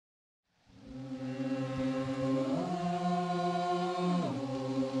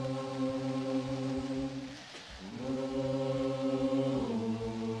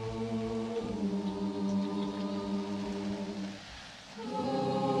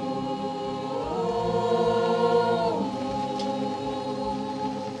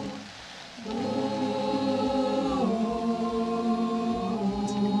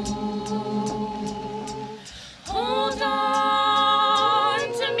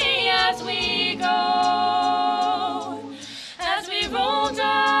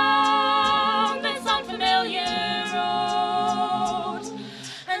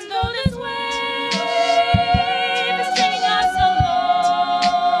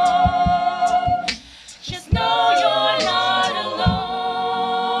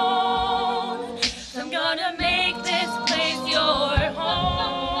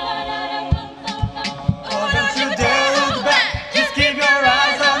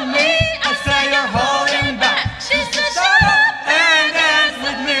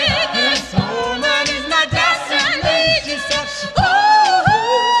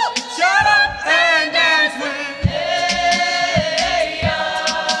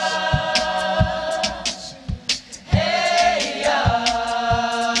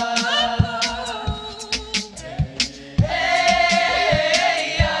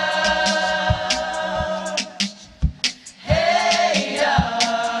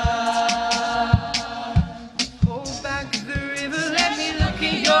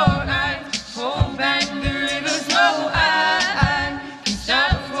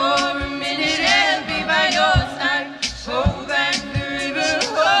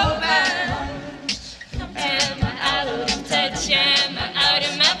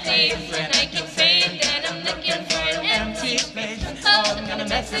gonna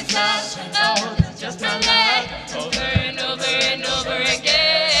mess this up, and oh, it's just my luck, over and over and over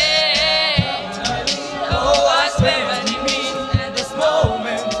again. Oh, I swear when you meet at this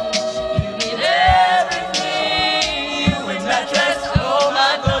moment, you need everything. You in that dress, oh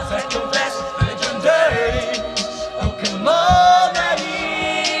my thoughts I confess, rich and dirty. Oh, come on, Maddie.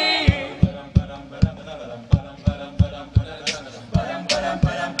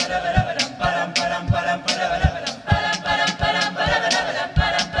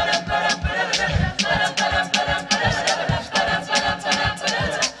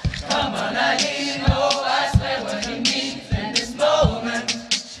 Come on, Eileen, oh, I swear what he means in this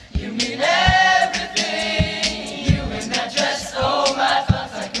moment. You mean everything. You in that dress, oh, my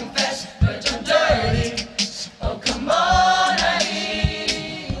thoughts I confess, but you're dirty. Oh, come on,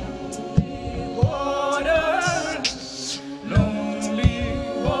 Eileen. Water, lonely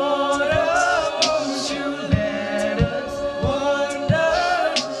water, won't you let us wonder?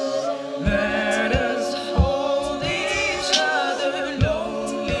 Let us hold each other.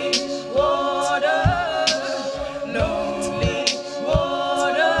 Lonely water,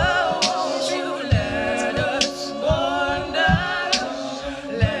 won't you let us wonder?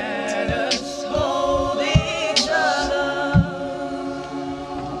 Let us hold each other.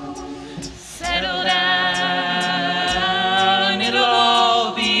 Settle down, it'll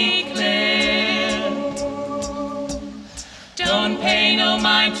all be clear. Don't pay no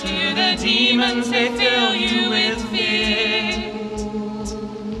mind to the demons, they fill you with fear.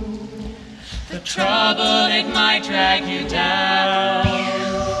 The trouble, it might drag you down.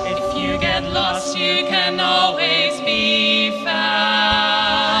 If you get lost, you can always be found.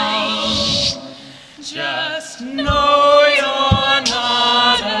 Just know you're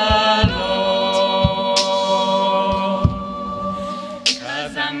not alone,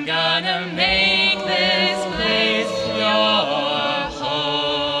 'cause I'm gonna make this place your home.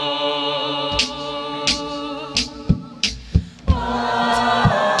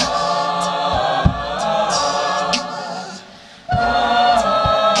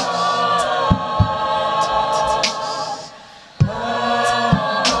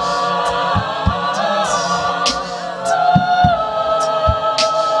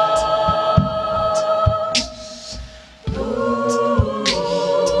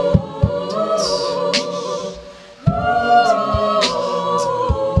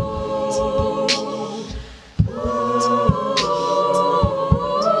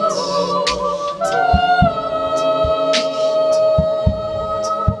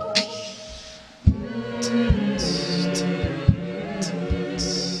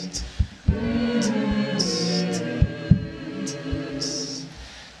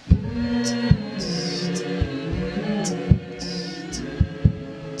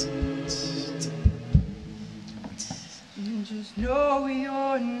 Just know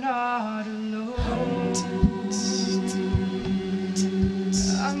you're not alone.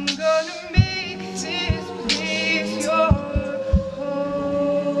 I'm gonna make this place your home.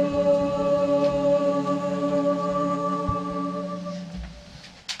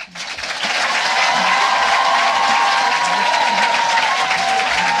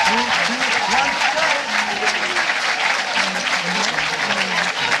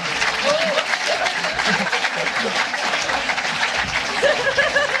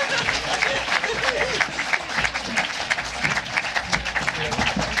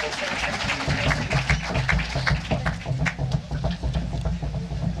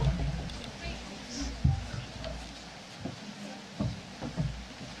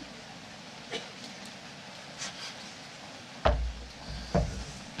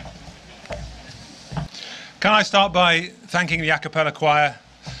 Can I start by thanking the a cappella choir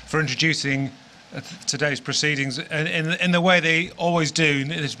for introducing today's proceedings in the way they always do, in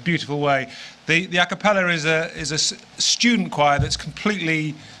this beautiful way. The a cappella is a student choir that's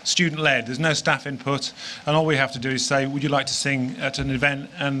completely student-led. There's no staff input, and all we have to do is say, would you like to sing at an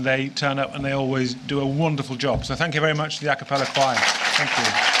event? And they turn up, and they always do a wonderful job. So thank you very much to the a cappella choir. Thank you.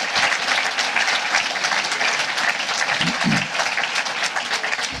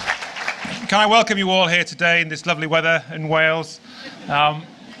 Can I welcome you all here today in this lovely weather in Wales? I'm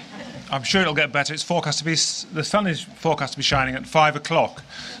sure it'll get better. It's forecast to be, the sun is forecast to be shining at 5 o'clock,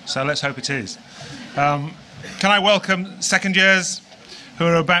 so let's hope it is. Can I welcome second years who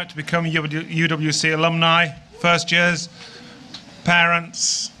are about to become UWC alumni, first years,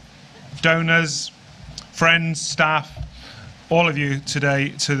 parents, donors, friends, staff, all of you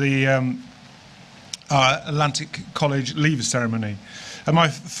today to the Atlantic College Leavers Ceremony. And my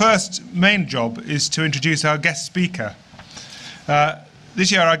first main job is to introduce our guest speaker. This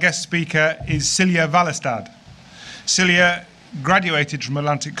year our guest speaker is Celia Valestad. Celia graduated from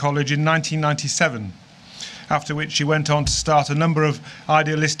Atlantic College in 1997, after which she went on to start a number of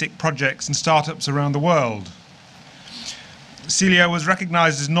idealistic projects and startups around the world. Celia was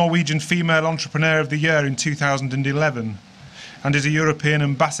recognised as Norwegian Female Entrepreneur of the Year in 2011 and is a European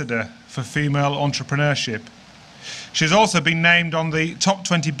Ambassador for Female Entrepreneurship. She has also been named on the top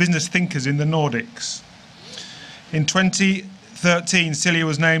 20 business thinkers in the Nordics. In 2013, Celia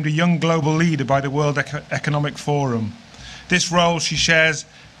was named a Young Global Leader by the World Economic Forum. This role she shares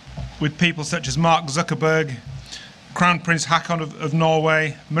with people such as Mark Zuckerberg, Crown Prince Haakon of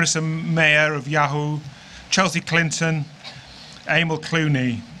Norway, Marissa Mayer of Yahoo, Chelsea Clinton, Emil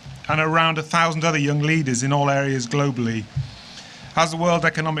Clooney, and around 1,000 other young leaders in all areas globally. As the World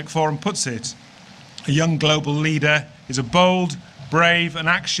Economic Forum puts it, a young global leader is a bold, brave and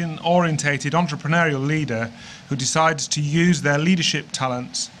action-orientated entrepreneurial leader who decides to use their leadership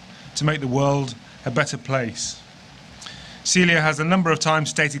talents to make the world a better place. Celia has a number of times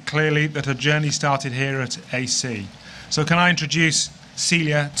stated clearly that her journey started here at AC. So can I introduce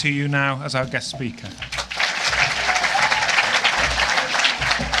Celia to you now as our guest speaker?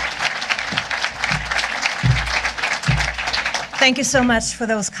 Thank you so much for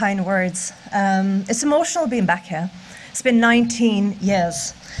those kind words. It's emotional being back here. It's been 19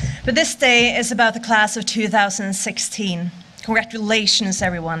 years. But this day is about the class of 2016. Congratulations,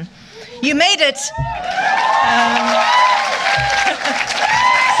 everyone. You made it.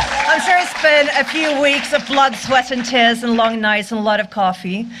 I'm sure it's been a few weeks of blood, sweat and tears and long nights and a lot of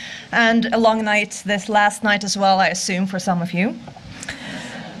coffee. And a long night this last night as well, I assume, for some of you.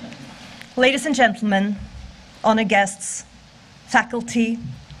 Ladies and gentlemen, honored guests, faculty,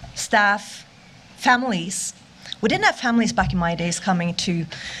 staff, families. We didn't have families back in my days coming to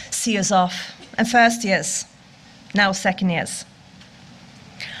see us off. And first years, now second years.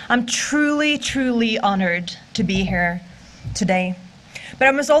 I'm truly, truly honored to be here today. But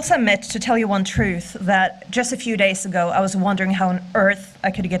I must also admit, to tell you one truth, that just a few days ago, I was wondering how on earth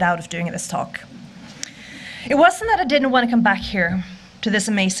I could get out of doing this talk. It wasn't that I didn't want to come back here to this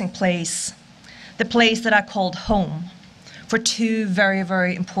amazing place, the place that I called home, for 2 very,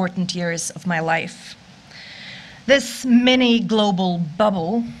 very important years of my life. This mini global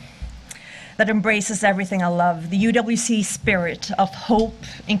bubble that embraces everything I love, the UWC spirit of hope,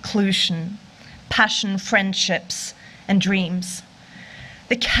 inclusion, passion, friendships, and dreams.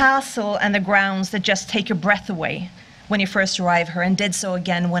 The castle and the grounds that just take your breath away when you first arrive here, and did so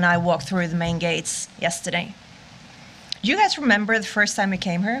again when I walked through the main gates yesterday. Do you guys remember the first time you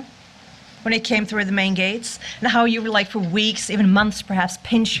came here? When you came through the main gates, and how you were like for weeks, even months perhaps,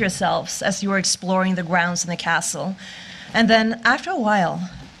 pinch yourselves as you were exploring the grounds in the castle. And then after a while,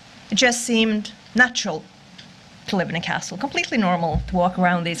 it just seemed natural to live in a castle, completely normal to walk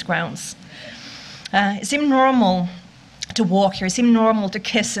around these grounds. It seemed normal to walk here, it seemed normal to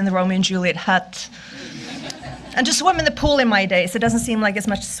kiss in the Romeo and Juliet hut. And to swim in the pool in my days, it doesn't seem like it's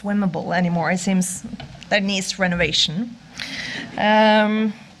much swimmable anymore. It seems that it needs renovation.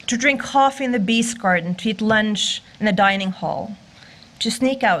 To drink coffee in the beast garden, to eat lunch in the dining hall, to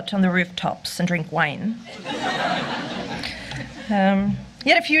sneak out on the rooftops and drink wine.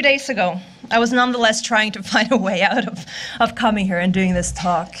 Yet a few days ago, I was nonetheless trying to find a way out of coming here and doing this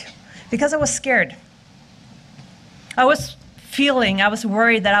talk, because I was scared. I was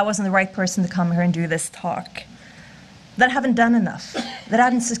worried that I wasn't the right person to come here and do this talk, that I haven't done enough, that I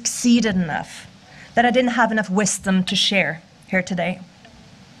hadn't succeeded enough, that I didn't have enough wisdom to share here today.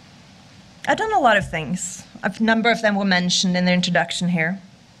 I've done a lot of things. A number of them were mentioned in the introduction here.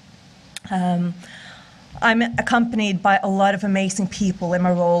 I'm accompanied by a lot of amazing people in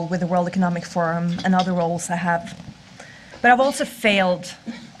my role with the World Economic Forum and other roles I have. But I've also failed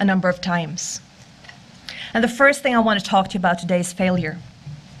a number of times. And the first thing I want to talk to you about today is failure.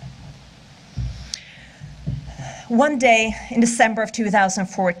 One day in December of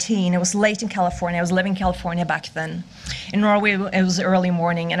 2014, it was late in California. I was living in California back then. In Norway, it was early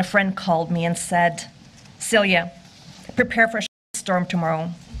morning, and a friend called me and said, "Celia, prepare for a storm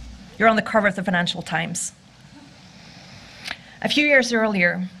tomorrow. You're on the cover of the Financial Times." A few years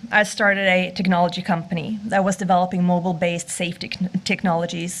earlier, I started a technology company that was developing mobile-based safety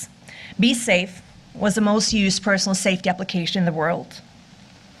technologies. Be Safe was the most used personal safety application in the world.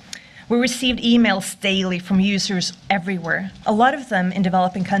 We received emails daily from users everywhere, a lot of them in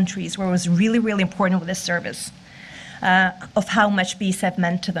developing countries where it was really, really important with this service, of how much BSAF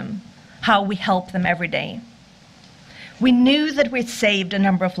meant to them, how we help them every day. We knew that we had saved a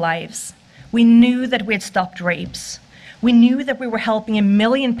number of lives. We knew that we had stopped rapes. We knew that we were helping 1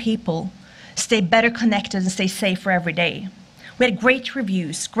 million people stay better connected and stay safer every day. We had great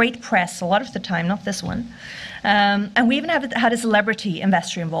reviews, great press, a lot of the time, not this one. And we even had a celebrity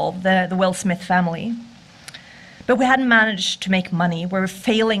investor involved, the Will Smith family. But we hadn't managed to make money. We were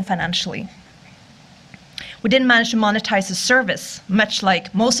failing financially. We didn't manage to monetize the service, much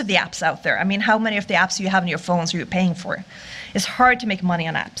like most of the apps out there. I mean, how many of the apps you have on your phones are you paying for? It's hard to make money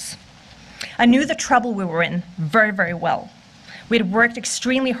on apps. I knew the trouble we were in very, very well. We had worked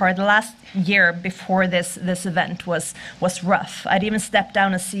extremely hard. The last year before this event was rough. I'd even stepped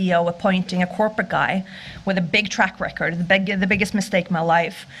down as CEO, appointing a corporate guy with a big track record, the biggest mistake in my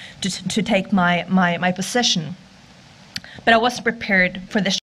life, to take my position. But I wasn't prepared for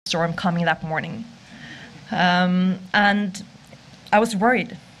this storm coming that morning. And I was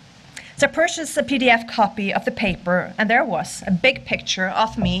worried. So I purchased a PDF copy of the paper, and there was a big picture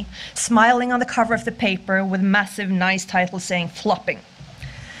of me smiling on the cover of the paper with a massive, nice title saying flopping.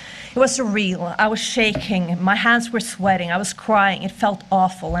 It was surreal. I was shaking. My hands were sweating. I was crying. It felt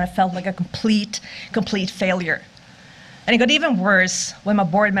awful, and I felt like a complete failure. And it got even worse when my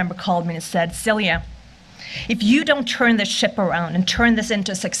board member called me and said, Silja, if you don't turn this ship around and turn this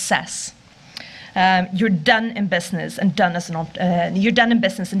into a success, you're done in business and dead as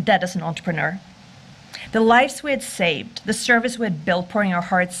an entrepreneur. The lives we had saved, the service we had built, pouring our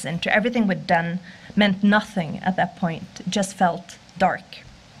hearts into, everything we'd done meant nothing at that point. It just felt dark.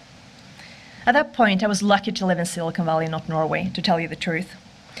 At that point, I was lucky to live in Silicon Valley, not Norway, to tell you the truth.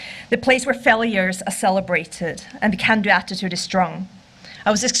 The place where failures are celebrated and the can-do attitude is strong.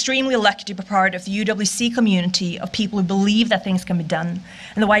 I was extremely lucky to be part of the UWC community of people who believe that things can be done,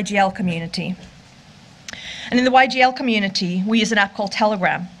 and the YGL community. And in the YGL community, we use an app called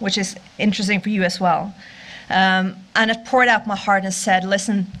Telegram, which is interesting for you as well. And it poured out my heart and said,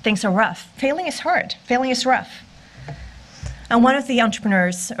 listen, things are rough. Failing is hard. Failing is rough. And one of the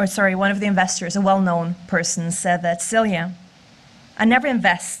investors, a well-known person, said that, Silja, I never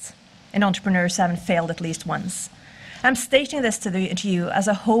invest in entrepreneurs who haven't failed at least once. I'm stating this to you as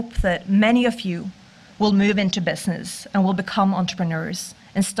a hope that many of you will move into business and will become entrepreneurs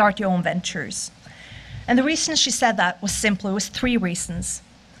and start your own ventures. And the reason she said that was simple. It was 3 reasons.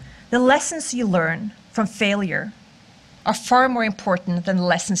 The lessons you learn from failure are far more important than the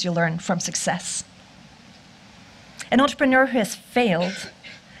lessons you learn from success. An entrepreneur who has failed,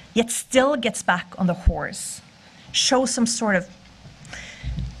 yet still gets back on the horse, shows some sort of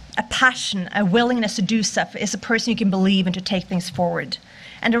a passion, a willingness to do stuff, is a person you can believe and to take things forward.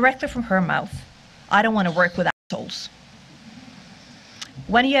 And directly from her mouth, I don't want to work with assholes.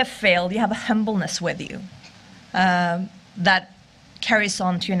 When you have failed, you have a humbleness with you that carries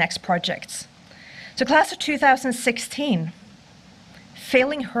on to your next projects. So class of 2016,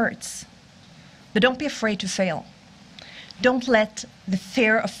 failing hurts, but don't be afraid to fail. Don't let the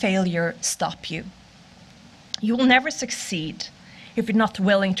fear of failure stop you. You will never succeed if you're not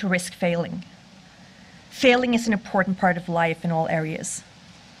willing to risk failing. Failing is an important part of life in all areas.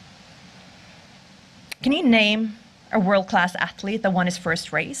 Can you name a world-class athlete that won his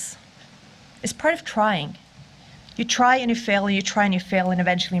first race? It's part of trying. You try and you fail, and you try and you fail, and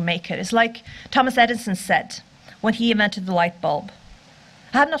eventually make it. It's like Thomas Edison said when he invented the light bulb.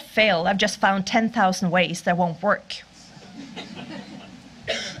 I have not failed, I've just found 10,000 ways that won't work.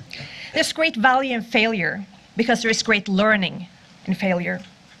 There's great value in failure because there is great learning in failure.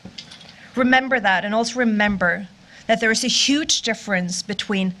 Remember that, and also remember that there is a huge difference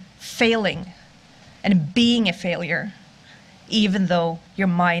between failing and being a failure, even though your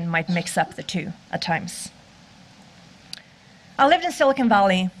mind might mix up the two at times. I lived in Silicon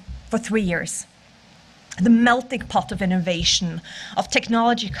Valley for 3 years. The melting pot of innovation, of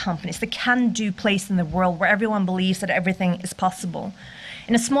technology companies, the can-do place in the world where everyone believes that everything is possible.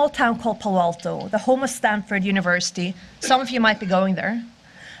 In a small town called Palo Alto, the home of Stanford University, some of you might be going there,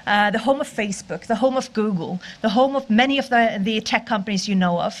 the home of Facebook, the home of Google, the home of many of the tech companies you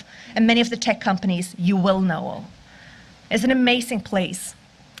know of, and many of the tech companies you will know of. It's an amazing place.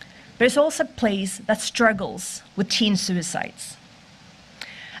 But it's also a place that struggles with teen suicides.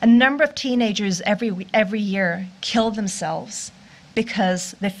 A number of teenagers every year kill themselves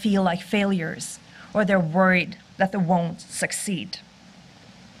because they feel like failures or they're worried that they won't succeed.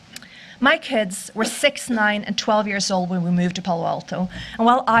 My kids were 6, 9, and 12 years old when we moved to Palo Alto. And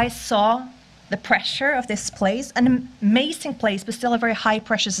while I saw the pressure of this place, an amazing place, but still a very high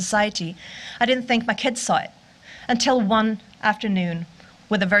pressure society, I didn't think my kids saw it until one afternoon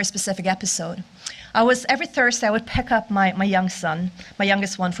with a very specific episode. Every Thursday I would pick up my young son, my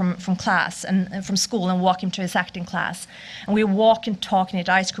youngest one from class and from school, and walk him to his acting class. And we walk and talk and eat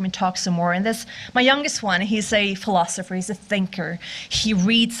ice cream and talk some more. And my youngest one, he's a philosopher, he's a thinker. He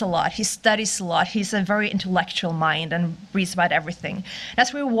reads a lot, he studies a lot. He's a very intellectual mind and reads about everything. And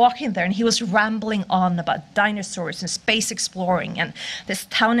as we were walking there, and he was rambling on about dinosaurs and space exploring and this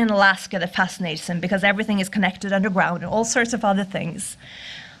town in Alaska that fascinates him because everything is connected underground and all sorts of other things.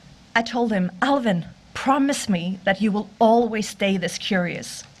 I told him, Alvin, promise me that you will always stay this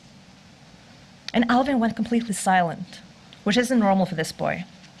curious. And Alvin went completely silent, which isn't normal for this boy,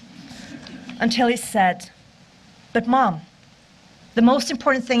 until he said, but Mom, the most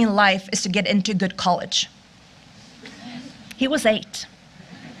important thing in life is to get into good college. He was 8.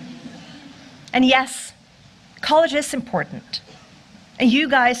 And yes, college is important. And you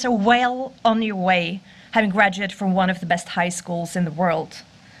guys are well on your way, having graduated from one of the best high schools in the world.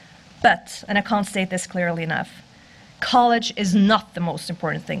 But, and I can't state this clearly enough, college is not the most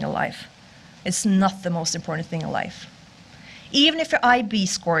important thing in life. It's not the most important thing in life. Even if your IB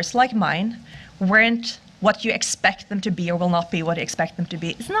scores, like mine, weren't what you expect them to be or will not be what you expect them to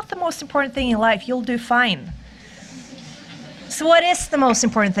be, it's not the most important thing in life. You'll do fine. So what is the most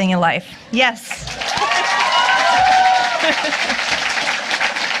important thing in life? Yes.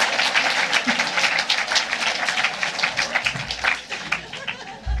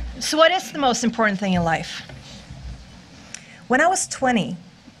 So what is the most important thing in life? When I was 20,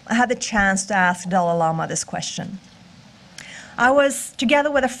 I had the chance to ask Dalai Lama this question. I was, together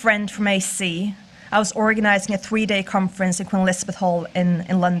with a friend from AC, I was organizing a 3-day conference in Queen Elizabeth Hall in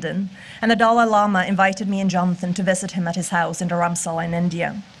London, and the Dalai Lama invited me and Jonathan to visit him at his house in Dharamsala in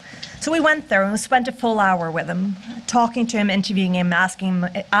India. So we went there and we spent a full hour with him, talking to him, interviewing him,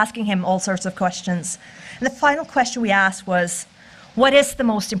 asking him all sorts of questions. And the final question we asked was, what is the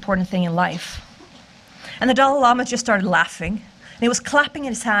most important thing in life? And the Dalai Lama just started laughing. And he was clapping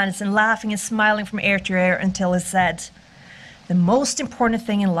in his hands and laughing and smiling from ear to ear until he said, the most important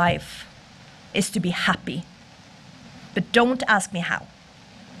thing in life is to be happy. But don't ask me how.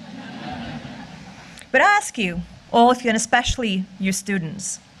 But I ask you, all of you, and especially you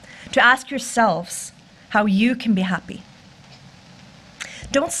students, to ask yourselves how you can be happy.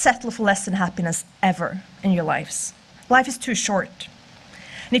 Don't settle for less than happiness ever in your lives. Life is too short.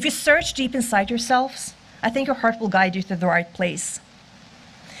 And if you search deep inside yourselves, I think your heart will guide you to the right place.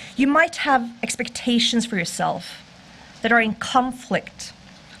 You might have expectations for yourself that are in conflict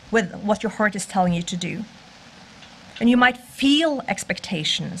with what your heart is telling you to do. And you might feel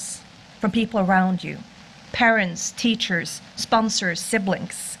expectations from people around you, parents, teachers, sponsors,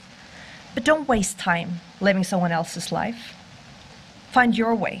 siblings. But don't waste time living someone else's life. Find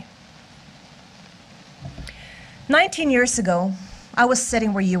your way. 19 years ago, I was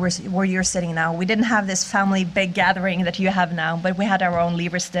sitting where you're sitting now. We didn't have this family big gathering that you have now, but we had our own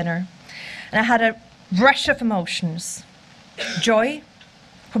leavers dinner. And I had a rush of emotions. Joy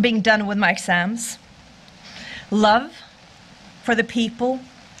for being done with my exams. Love for the people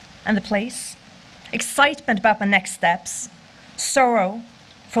and the place. Excitement about my next steps. Sorrow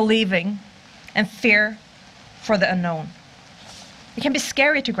for leaving. And fear for the unknown. It can be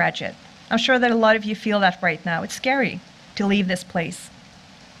scary to graduate. I'm sure that a lot of you feel that right now. It's scary to leave this place.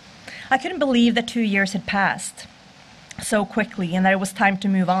 I couldn't believe that 2 years had passed so quickly and that it was time to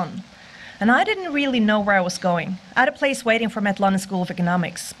move on. And I didn't really know where I was going. I had a place waiting for me at London School of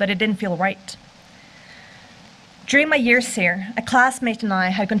Economics, but it didn't feel right. During my years here, a classmate and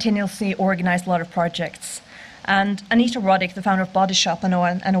I had continuously organized a lot of projects. And Anita Roddick, the founder of Body Shop, I know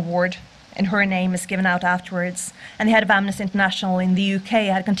an award in her name is given out afterwards. And the head of Amnesty International in the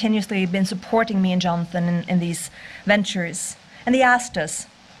UK had continuously been supporting me and Jonathan in these ventures. And they asked us,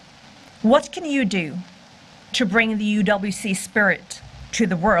 what can you do to bring the UWC spirit to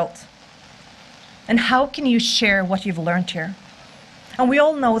the world? And how can you share what you've learned here? And we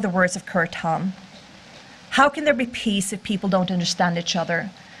all know the words of Kurt Hahn. How can there be peace if people don't understand each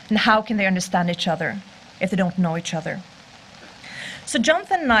other? And how can they understand each other if they don't know each other? So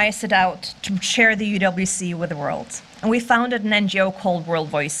Jonathan and I set out to share the UWC with the world. And we founded an NGO called World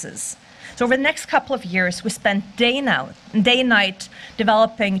Voices. So over the next couple of years, we spent day and night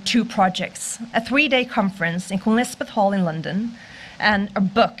developing 2 projects. A 3-day conference in Queen Elizabeth Hall in London, and a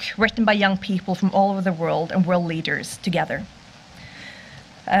book written by young people from all over the world and world leaders together.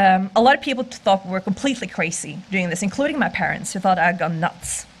 A lot of people thought we were completely crazy doing this, including my parents, who thought I'd gone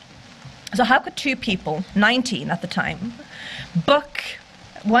nuts. So how could 2 people, 19 at the time, book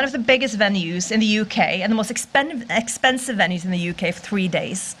one of the biggest venues in the UK and the most expensive venues in the UK for 3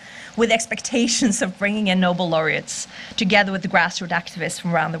 days, with expectations of bringing in Nobel laureates together with the grassroots activists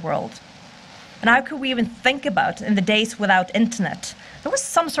from around the world? And how could we even think about in the days without internet? There was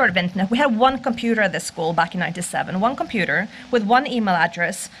some sort of internet. We had one computer at this school back in 97, one computer with one email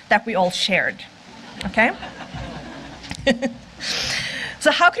address that we all shared, okay?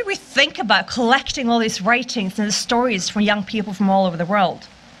 So how could we think about collecting all these writings and the stories from young people from all over the world?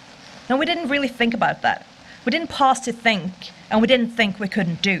 No, we didn't really think about that. We didn't pause to think, and we didn't think we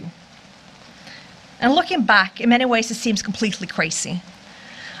couldn't do. And looking back, in many ways, it seems completely crazy.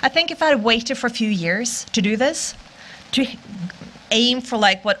 I think if I had waited for a few years to do this, to aim for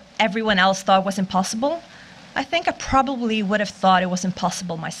like what everyone else thought was impossible, I think I probably would have thought it was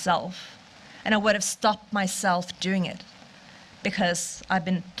impossible myself. And I would have stopped myself doing it because I've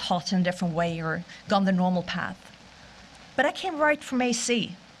been taught in a different way or gone the normal path. But I came right from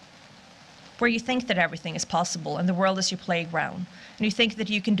AC, where you think that everything is possible and the world is your playground. And you think that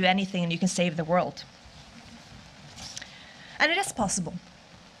you can do anything and you can save the world. And it is possible.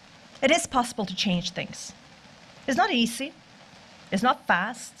 It is possible to change things. It's not easy. It's not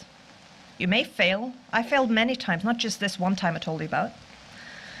fast. You may fail. I failed many times, not just this one time I told you about.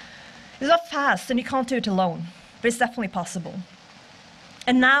 It's not fast and you can't do it alone, but it's definitely possible.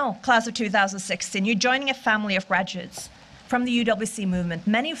 And now, class of 2016, you're joining a family of graduates from the UWC movement.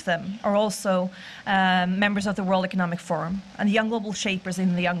 Many of them are also members of the World Economic Forum and the Young Global Shapers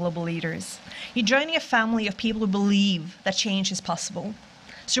and the Young Global Leaders. You're joining a family of people who believe that change is possible.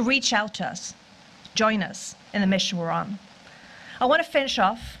 So reach out to us. Join us in the mission we're on. I want to finish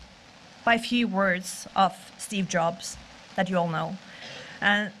off by a few words of Steve Jobs that you all know.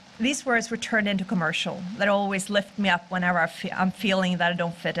 And these words were turned into a commercial that always lift me up whenever I'm feeling that I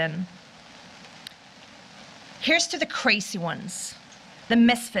don't fit in. Here's to the crazy ones, the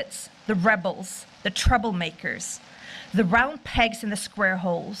misfits, the rebels, the troublemakers, the round pegs in the square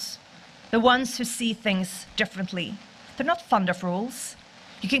holes, the ones who see things differently. They're not fond of rules.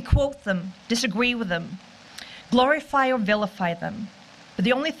 You can quote them, disagree with them, glorify or vilify them, but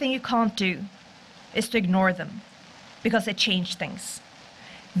the only thing you can't do is to ignore them because they change things.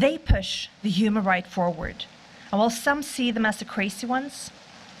 They push the human right forward. And while some see them as the crazy ones,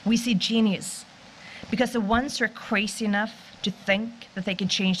 we see genius. Because the ones who are crazy enough to think that they can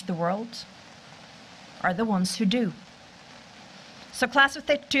change the world are the ones who do. So class of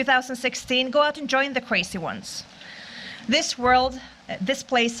 2016, go out and join the crazy ones. This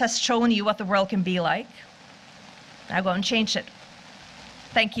place has shown you what the world can be like. Now go and change it.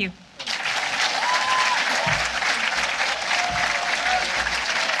 Thank you.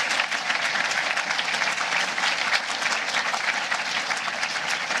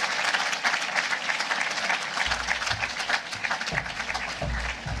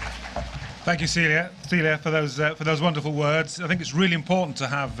 Thank you, Celia, for those wonderful words. I think it's really important to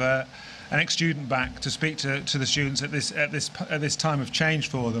have an ex-student back to speak to the students at this time of change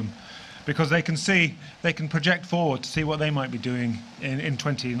for them, because they can project forward to see what they might be doing in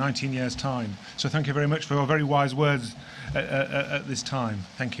 19 years' time. So thank you very much for your very wise words at this time.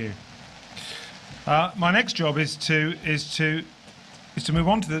 Thank you. My next job is to move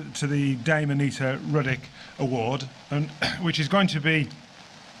on to the Dame Anita Roddick Award, which is going to be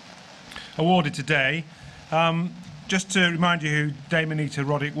awarded today. Just to remind you who Dame Anita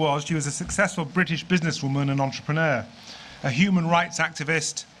Roddick was, she was a successful British businesswoman and entrepreneur, a human rights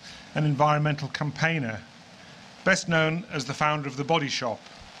activist and environmental campaigner, best known as the founder of The Body Shop,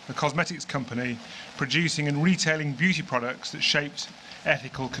 a cosmetics company producing and retailing beauty products that shaped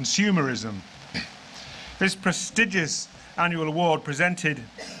ethical consumerism. This prestigious annual award presented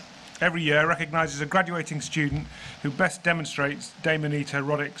every year recognises a graduating student who best demonstrates Dame Anita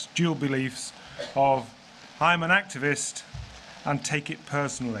Roddick's dual beliefs of "I'm an activist" and "take it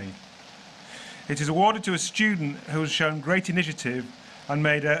personally." It is awarded to a student who has shown great initiative and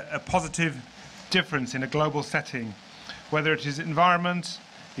made a positive difference in a global setting, whether it is environment,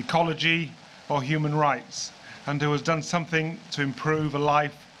 ecology or human rights, and who has done something to improve a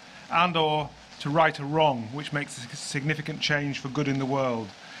life and/or to right a wrong which makes a significant change for good in the world,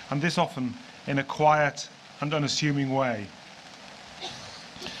 and this often in a quiet and unassuming way.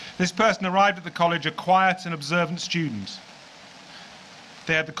 This person arrived at the college a quiet and observant student.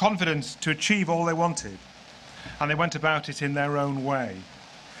 They had the confidence to achieve all they wanted, and they went about it in their own way.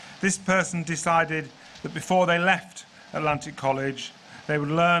 This person decided that before they left Atlantic College, they would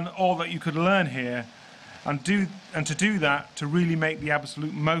learn all that you could learn here, and to do that, to really make the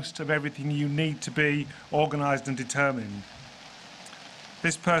absolute most of everything you need to be organised and determined.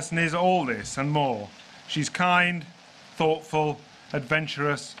 This person is all this and more. She's kind, thoughtful,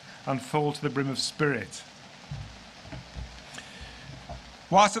 adventurous, and full to the brim of spirit.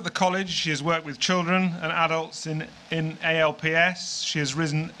 Whilst at the college, she has worked with children and adults in ALPS. She has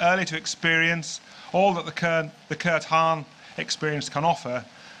risen early to experience all that the Kurt Hahn experience can offer.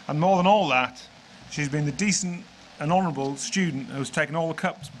 And more than all that, she's been the decent and honourable student who's taken all the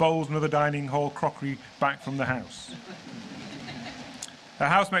cups, bowls and other dining hall crockery back from the house. Her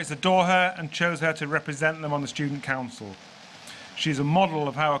housemates adore her and chose her to represent them on the student council. She's a model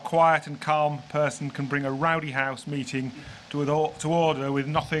of how a quiet and calm person can bring a rowdy house meeting to order with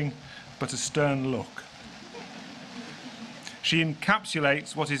nothing but a stern look. She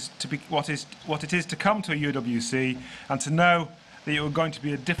encapsulates what it is to come to a UWC and to know that you are going to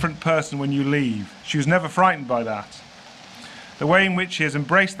be a different person when you leave. She was never frightened by that. The way in which she has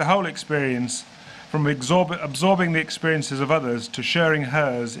embraced the whole experience, from absorbing the experiences of others to sharing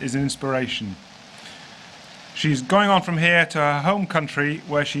hers, is an inspiration. She's going on from here to her home country,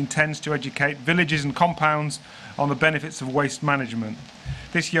 where she intends to educate villages and compounds on the benefits of waste management.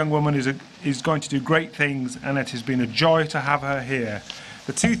 This young woman is going to do great things, and it has been a joy to have her here.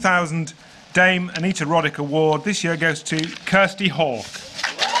 The 2000 Dame Anita Roddick Award this year goes to Kirsty Hawke.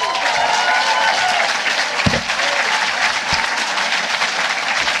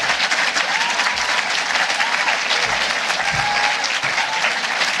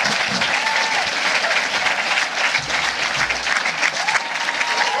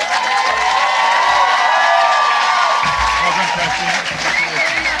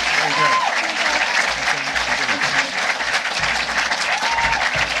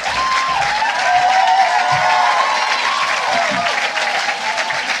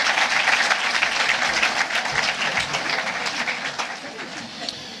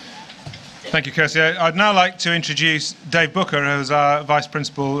 Thank you, Kirsty. I'd now like to introduce Dave Booker, who's our Vice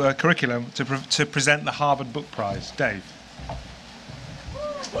Principal Curriculum, to present the Harvard Book Prize. Dave.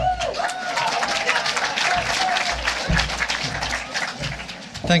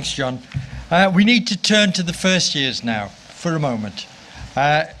 Thanks, John. We need to turn to the first years now for a moment.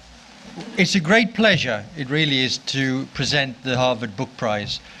 It's a great pleasure, it really is, to present the Harvard Book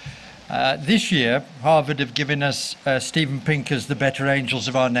Prize. This year, Harvard have given us Steven Pinker's The Better Angels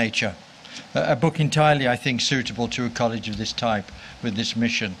of Our Nature, a book entirely, I think, suitable to a college of this type with this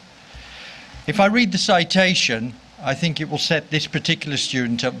mission. If I read the citation, I think it will set this particular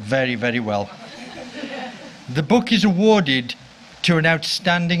student up very, very well. The book is awarded to an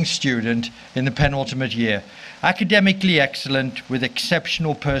outstanding student in the penultimate year, academically excellent with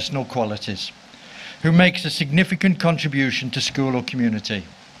exceptional personal qualities, who makes a significant contribution to school or community.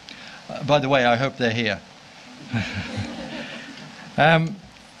 By the way, I hope they're here.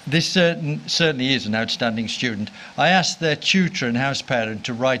 This certainly is an outstanding student. I asked their tutor and house parent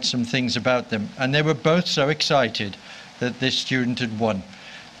to write some things about them, and they were both so excited that this student had won,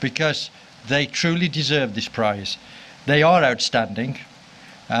 because they truly deserve this prize. They are outstanding.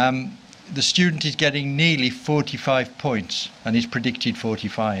 The student is getting nearly 45 points and is predicted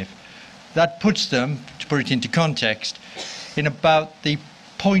 45. That puts them, to put it into context, in about the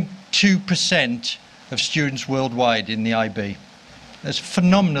 0.2% of students worldwide in the IB. That's a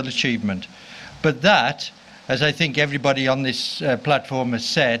phenomenal achievement. But that, as I think everybody on this platform has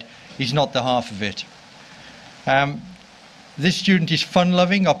said, is not the half of it. This student is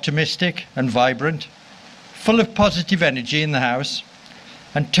fun-loving, optimistic and vibrant, full of positive energy in the house,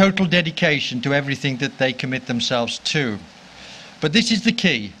 and total dedication to everything that they commit themselves to. But this is the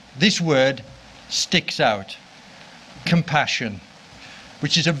key. This word sticks out. Compassion,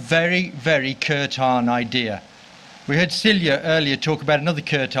 which is a very, very Kurt Hahn idea. We heard Celia earlier talk about another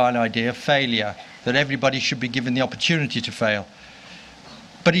Kurt Hahn idea, failure, that everybody should be given the opportunity to fail.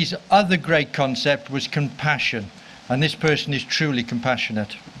 But his other great concept was compassion, and this person is truly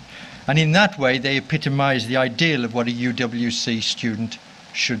compassionate. And in that way, they epitomise the ideal of what a UWC student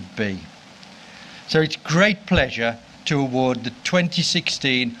should be. So it's great pleasure to award the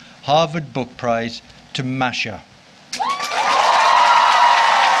 2016 Harvard Book Prize to Masha.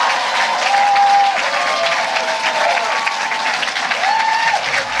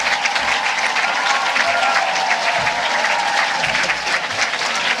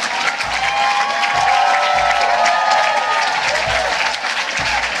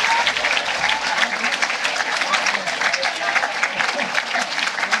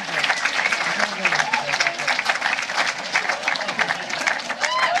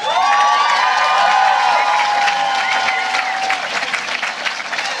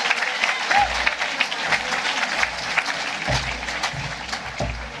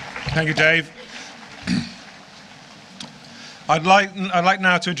 Thank you, Dave. I'd like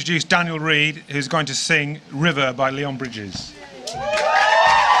now to introduce Daniel Reed, who's going to sing River by Leon Bridges.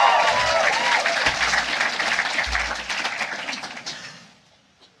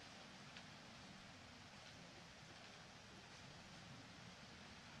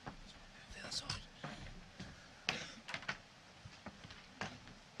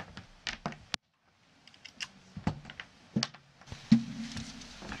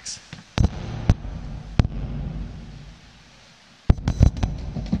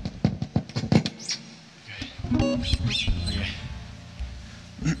 All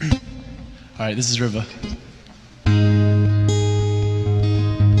right, this is River.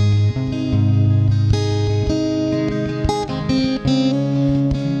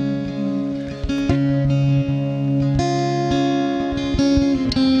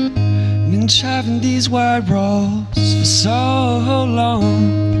 Been driving these wide roads for so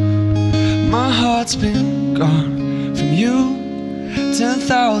long. My heart's been gone from you.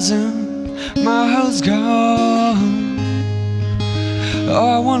 10,000 miles gone. Oh,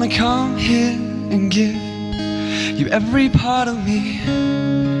 I wanna come here and give you every part of me,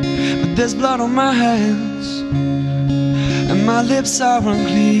 but there's blood on my hands and my lips are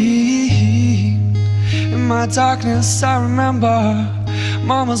unclean. In my darkness I remember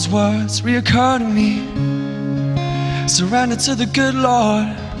Mama's words reoccur to me. Surrender to the good Lord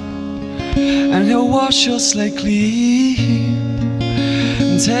and He'll wash your slate clean.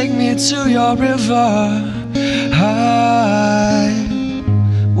 And take me to your river. I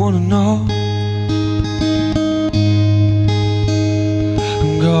wanna know.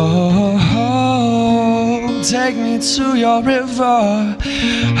 Go, take me to your river.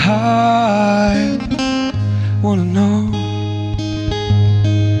 I wanna know.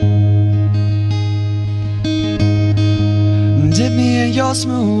 Dip me in your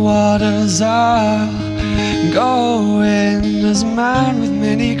smooth waters. I'll go in as a man with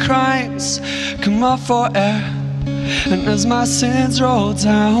many crimes. Come up for air. And as my sins roll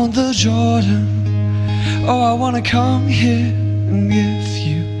down the Jordan, oh, I wanna come here and give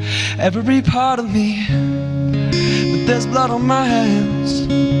you every part of me, but there's blood on my hands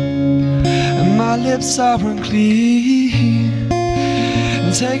and my lips are unclean.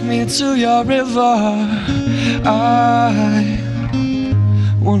 And take me to your river. I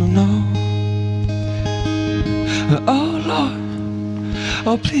wanna know. Oh Lord,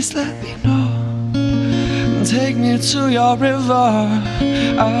 oh please let me know. Take me to your river.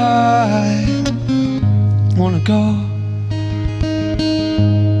 I wanna go.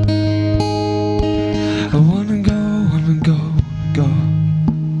 I wanna go, wanna go, go.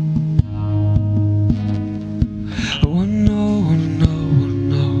 I wanna know, wanna know, wanna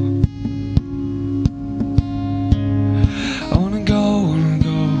know. I wanna go, wanna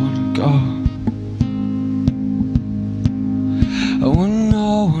go, wanna go. I wanna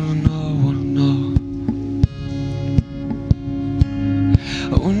know, wanna know, wanna know.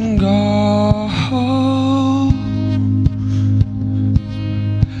 I wanna go.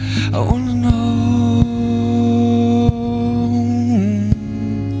 I wanna know.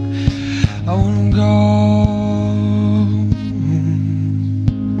 I wanna go.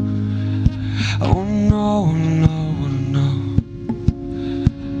 I wanna know, wanna know, wanna know.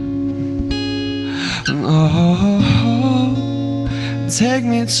 Oh, take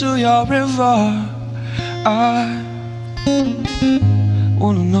me to your river. I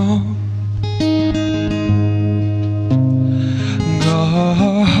wanna know.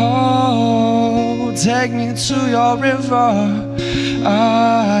 Go, take me to your river.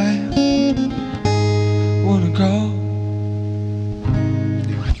 I wanna go.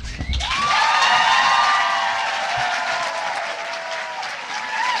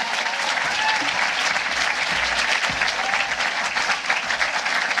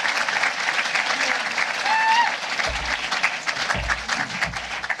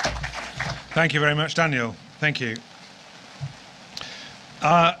 Thank you very much, Daniel. Thank you.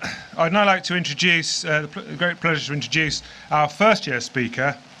 I'd now like to introduce, a great pleasure to introduce our first year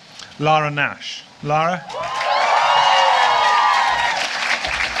speaker, Lara Nash. Lara?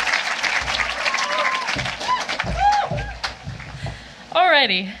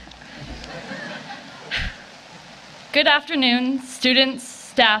 Alrighty. Good afternoon, students,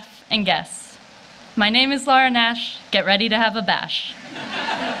 staff, and guests. My name is Lara Nash. Get ready to have a bash.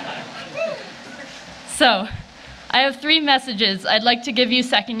 So, I have 3 messages I'd like to give you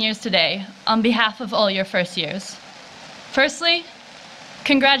second years today on behalf of all your first years. Firstly,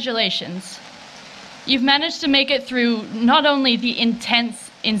 congratulations. You've managed to make it through not only the intense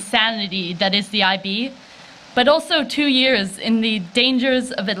insanity that is the IB, but also 2 years in the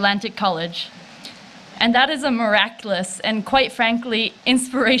dangers of Atlantic College. And that is a miraculous and, quite frankly,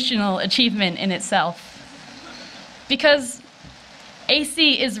 inspirational achievement in itself. Because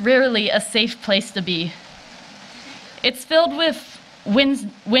AC is rarely a safe place to be. It's filled with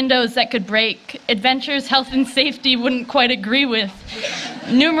windows that could break, adventures health and safety wouldn't quite agree with,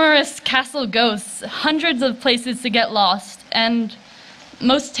 numerous castle ghosts, hundreds of places to get lost, and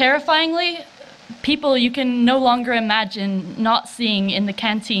most terrifyingly, people you can no longer imagine not seeing in the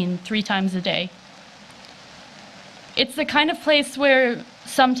canteen 3 times a day. It's the kind of place where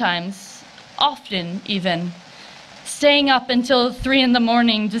sometimes, often even, staying up until 3 in the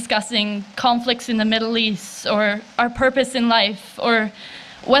morning discussing conflicts in the Middle East, or our purpose in life, or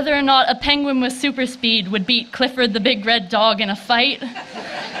whether or not a penguin with super speed would beat Clifford the big red dog in a fight.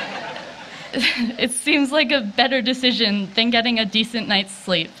 It seems like a better decision than getting a decent night's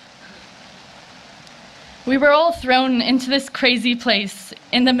sleep. We were all thrown into this crazy place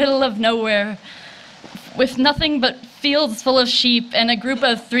in the middle of nowhere with nothing but fields full of sheep and a group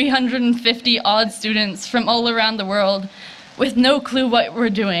of 350 odd students from all around the world with no clue what we're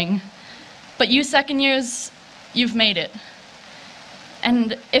doing. But you second years, you've made it.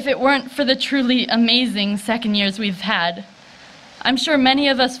 And if it weren't for the truly amazing second years we've had, I'm sure many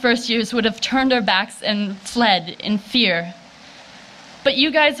of us first years would have turned our backs and fled in fear. But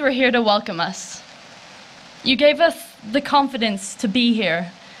you guys were here to welcome us. You gave us the confidence to be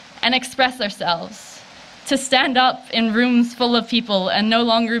here and express ourselves, to stand up in rooms full of people and no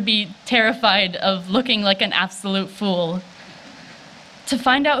longer be terrified of looking like an absolute fool, to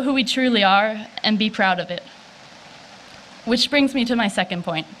find out who we truly are and be proud of it. Which brings me to my second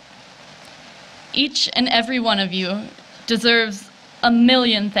point. Each and every one of you deserves a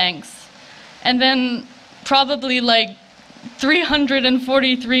million thanks, and then probably like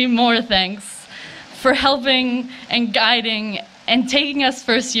 343 more thanks for helping and guiding and taking us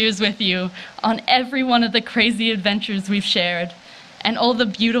first years with you on every one of the crazy adventures we've shared and all the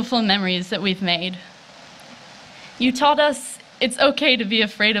beautiful memories that we've made. You taught us it's okay to be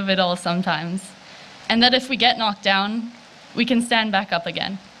afraid of it all sometimes, and that if we get knocked down, we can stand back up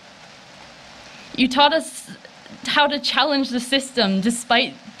again. You taught us how to challenge the system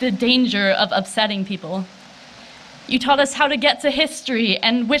despite the danger of upsetting people. You taught us how to get to history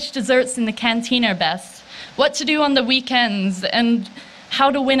and which desserts in the canteen are best, what to do on the weekends, and how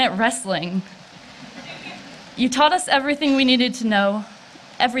to win at wrestling. You taught us everything we needed to know,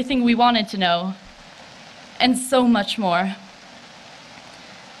 everything we wanted to know, and so much more.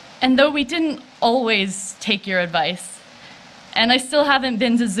 And though we didn't always take your advice, and I still haven't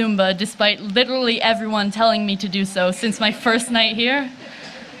been to Zumba despite literally everyone telling me to do so since my first night here,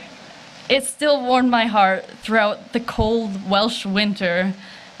 it still warmed my heart throughout the cold Welsh winter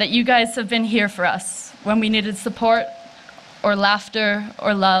that you guys have been here for us when we needed support, or laughter,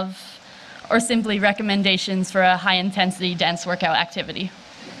 or love, or simply recommendations for a high-intensity dance workout activity.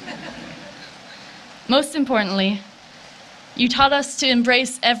 Most importantly, you taught us to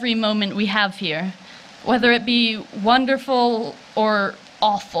embrace every moment we have here, whether it be wonderful or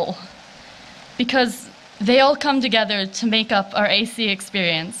awful, because they all come together to make up our AC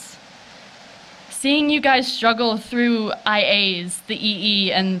experience. Seeing you guys struggle through IAs, the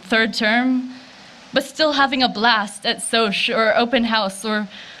EE, and third term, but still having a blast at Soch or open house or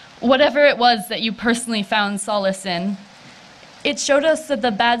whatever it was that you personally found solace in, it showed us that the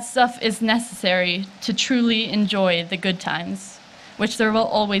bad stuff is necessary to truly enjoy the good times, which there will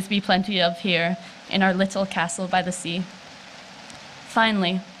always be plenty of here in our little castle by the sea.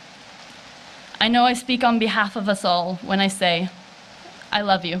 Finally, I know I speak on behalf of us all when I say, I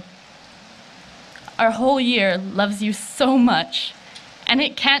love you. Our whole year loves you so much, and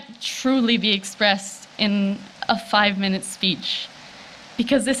it can't truly be expressed in a 5-minute speech,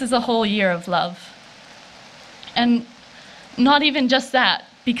 because this is a whole year of love. And not even just that,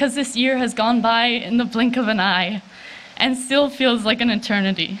 because this year has gone by in the blink of an eye, and still feels like an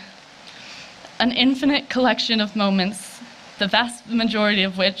eternity. An infinite collection of moments, the vast majority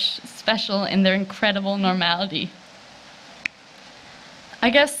of which special in their incredible normality. I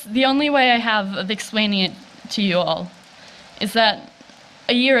guess the only way I have of explaining it to you all is that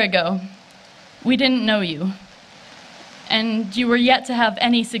a year ago, we didn't know you, and you were yet to have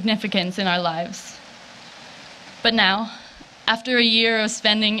any significance in our lives. But now, after a year of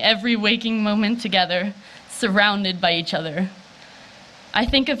spending every waking moment together, surrounded by each other, I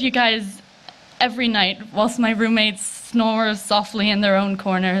think of you guys every night whilst my roommates snore softly in their own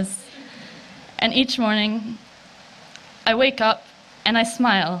corners. And each morning, I wake up and I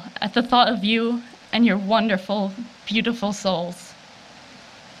smile at the thought of you and your wonderful, beautiful souls.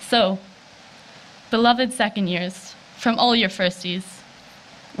 So, beloved second years, from all your firsties,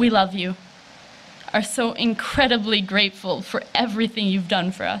 we love you, are so incredibly grateful for everything you've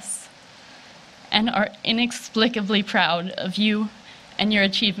done for us, and are inexplicably proud of you and your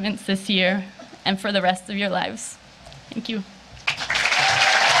achievements this year and for the rest of your lives. Thank you.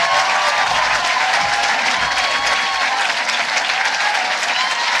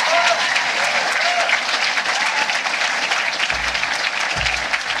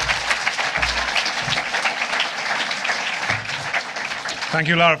 Thank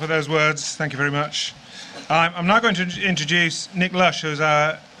you, Lara, for those words. Thank you very much. I'm now going to introduce Nick Lush, who's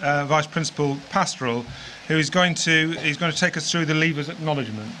our Vice Principal Pastoral, who is going to take us through the Leavers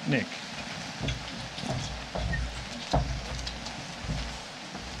Acknowledgement. Nick.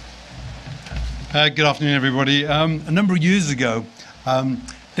 Good afternoon, everybody. A number of years ago,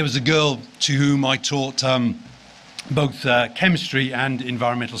 there was a girl to whom I taught both chemistry and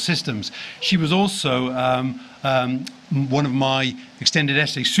environmental systems. She was also one of my extended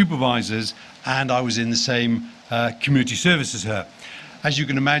essay supervisors, and I was in the same community service as her. As you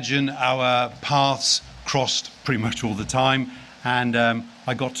can imagine, our paths crossed pretty much all the time, and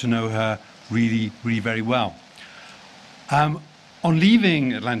I got to know her really, really very well. On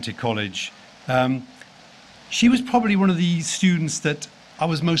leaving Atlantic College, she was probably one of the students that I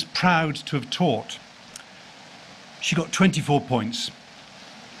was most proud to have taught. She got 24 points.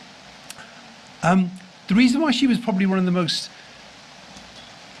 The reason why she was probably the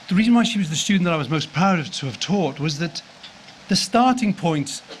student that I was most proud of to have taught was that the starting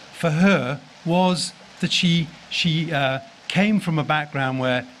point for her was that she came from a background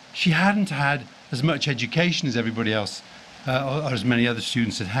where she hadn't had as much education as everybody else, or as many other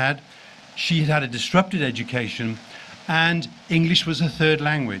students had had. She had had a disrupted education, and English was her third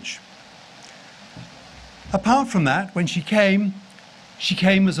language. Apart from that, when she came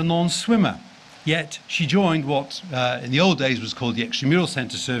as a non-swimmer, yet she joined what in the old days was called the Extramural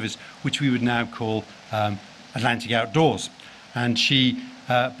Centre Service, which we would now call Atlantic Outdoors. And she,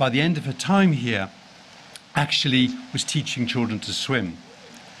 by the end of her time here, actually was teaching children to swim.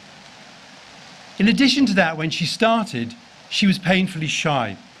 In addition to that, when she started, she was painfully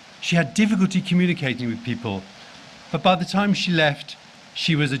shy. She had difficulty communicating with people, but by the time she left,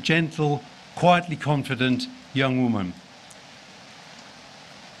 she was a gentle, quietly confident young woman.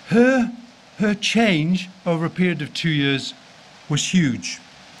 Her change over a period of 2 years was huge.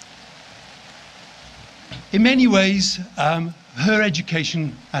 In many ways, her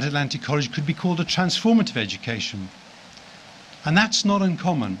education at Atlantic College could be called a transformative education. And that's not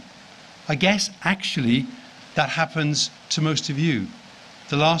uncommon. I guess actually that happens to most of you.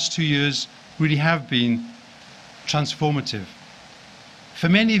 The last 2 years really have been transformative. For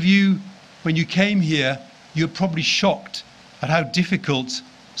many of you, when you came here, you're probably shocked at how difficult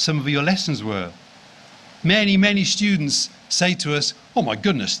some of your lessons were. Many students say to us, "Oh my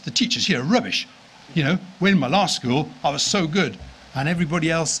goodness, the teachers here are rubbish. You know, when in my last school, I was so good, and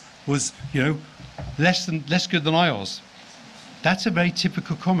everybody else was, you know, less good than I was." That's a very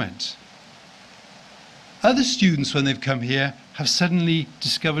typical comment. Other students, when they've come here, have suddenly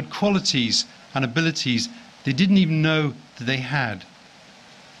discovered qualities and abilities they didn't even know that they had.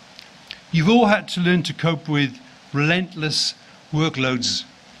 You've all had to learn to cope with relentless workloads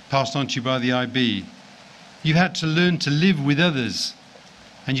passed on to you by the IB. You've had to learn to live with others,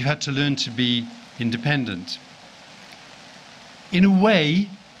 and you've had to learn to be independent. In a way,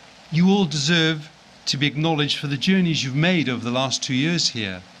 you all deserve to be acknowledged for the journeys you've made over the last 2 years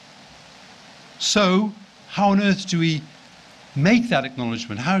here. So, how on earth do we make that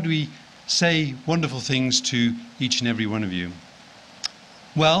acknowledgement? How do we say wonderful things to each and every one of you?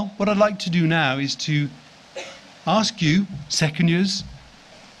 Well, what I'd like to do now is to ask you, second years,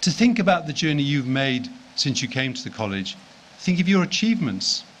 to think about the journey you've made since you came to the college. Think of your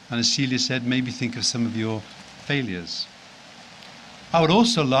achievements, and as Celia said, maybe think of some of your failures. I would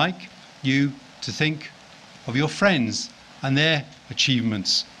also like you to think of your friends and their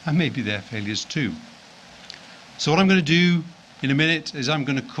achievements, and maybe their failures too. So what I'm going to do in a minute is I'm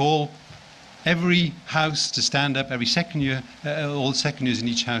going to call every house to stand up, every second year, all second years in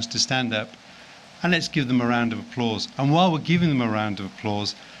each house to stand up, and let's give them a round of applause. And while we're giving them a round of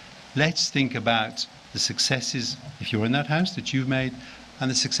applause, let's think about the successes, if you're in that house, that you've made,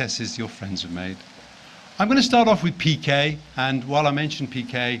 and the successes your friends have made. I'm going to start off with PK, and while I mention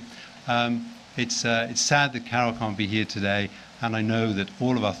PK, it's sad that Carol can't be here today, and I know that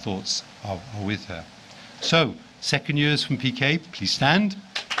all of our thoughts are with her. So, second years from PK, please stand.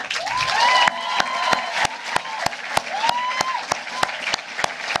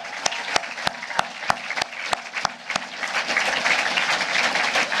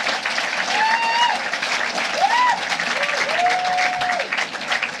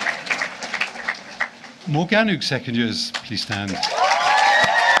 Morganug second years, please stand.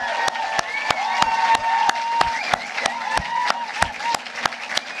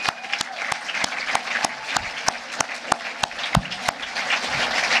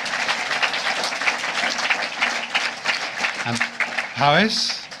 And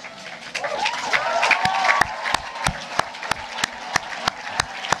Powys.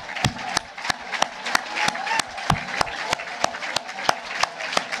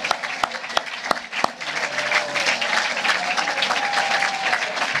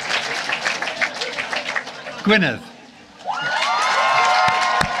 Gwyneth.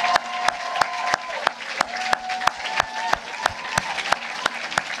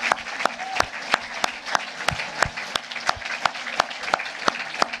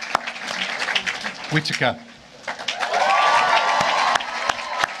 Whitaker.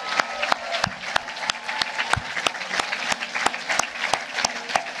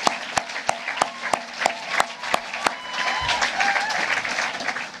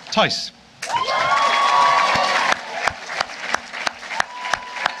 Tice.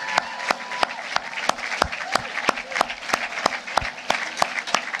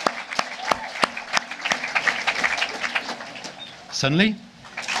 Sunley.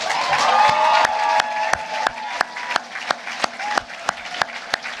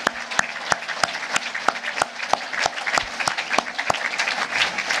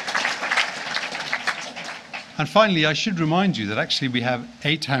 And finally, I should remind you that actually we have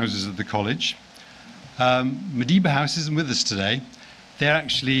 8 houses at the college. Madiba House isn't with us today. They're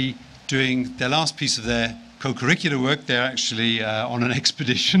actually doing their last piece of their co-curricular work. They're actually on an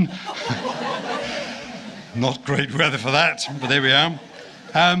expedition. Not great weather for that, but there we are.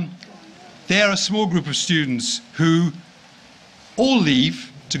 They're a small group of students who all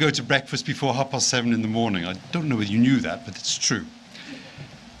leave to go to breakfast before 7:30 in the morning. I don't know whether you knew that, but it's true.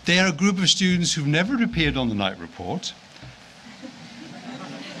 They are a group of students who've never appeared on the night report.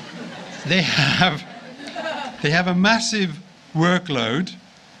 They have a massive workload,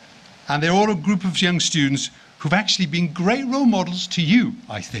 and they're all a group of young students who've actually been great role models to you,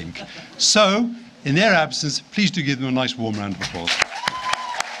 I think. So, in their absence, please do give them a nice warm round of applause.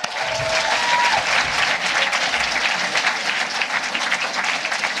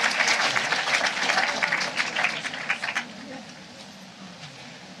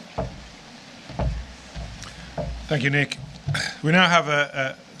 Thank you, Nick. We now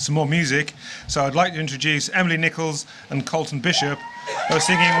have some more music, so I'd like to introduce Emily Nichols and Colton Bishop, who are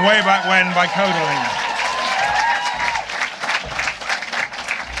singing Way Back When by Codaline.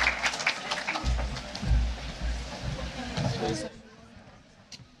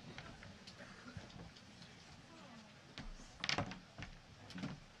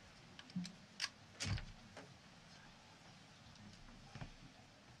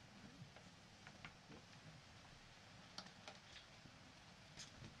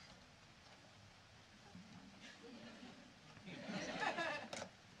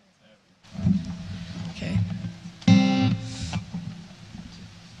 Okay.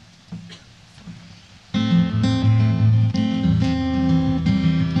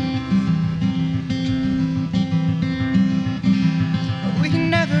 We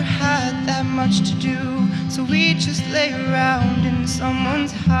never had that much to do, so we just lay around in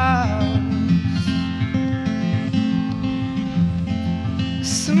someone's house.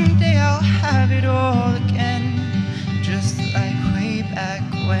 Someday I'll have it all again, just like way back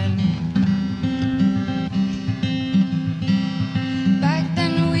when. Back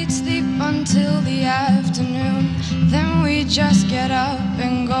then we'd sleep until the afternoon, then we'd just get up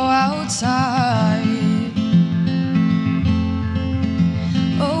and go outside.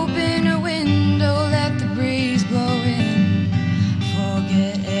 Open a window, let the breeze blow in,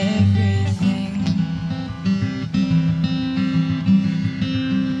 forget everything.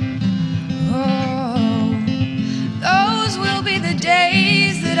 Oh, those will be the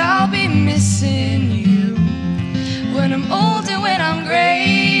days that I'll be missing you. When I'm older, when I'm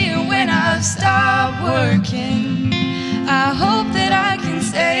gray, and when I've stopped working, I hope that I can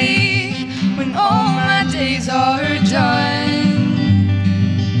say, when all my days are done,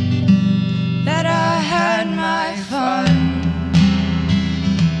 that I had my fun.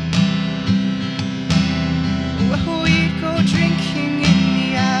 Well, we'd go drinking in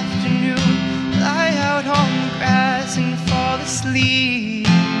the afternoon, lie out on the grass and fall asleep.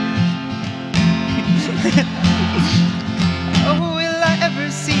 Oh, will I ever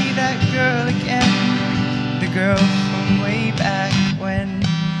see that girl again? The girl from way back when.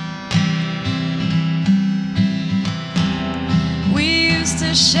 We used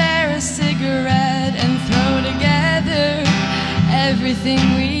to share a cigarette and throw together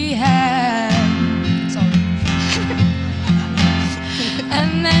everything we had.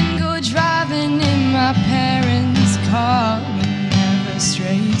 And then go driving in my parents' car, we never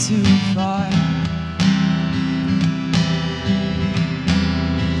stray too far.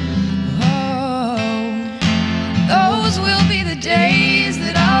 Those will be the days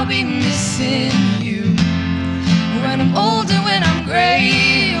that I'll be missing you. When I'm older, when I'm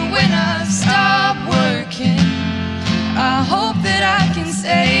gray, when I've stopped working, I hope that I can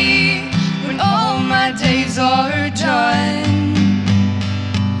say, when all my days are done,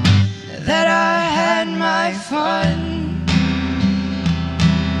 that I had my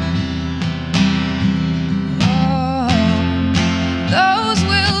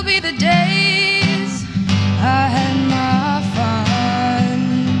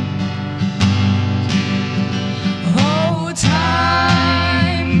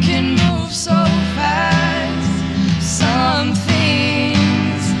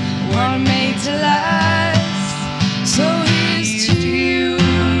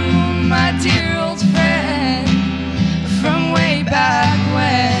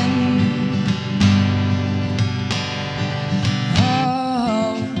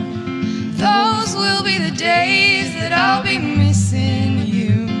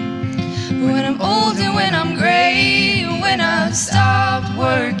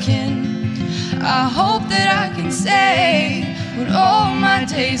I hope that I can say when all my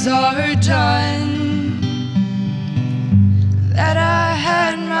days are done that I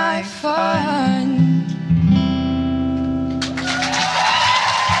had my fun.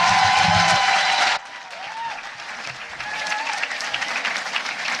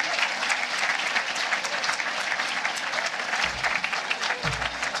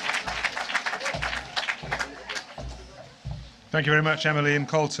 Thank you very much, Emily and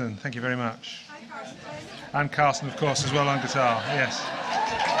Colton. Thank you very much. And Carson, of course, as well on guitar. Yes.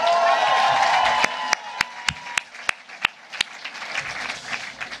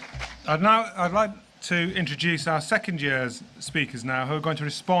 I'd like to introduce our second year's speakers now, who are going to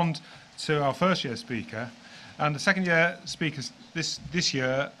respond to our first year speaker. And the second year speakers this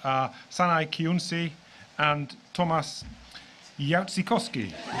year are Sanai Kiunsi and Tomasz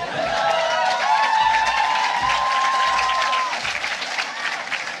Jautzikowski.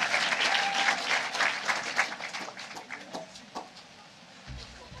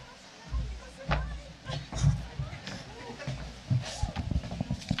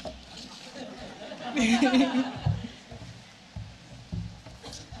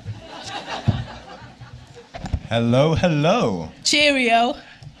 Hello, hello. Cheerio.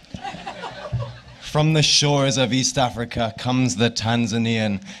 From the shores of East Africa comes the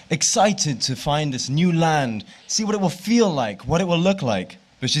Tanzanian, excited to find this new land, see what it will feel like, what it will look like.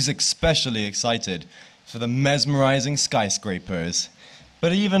 But she's especially excited for the mesmerizing skyscrapers.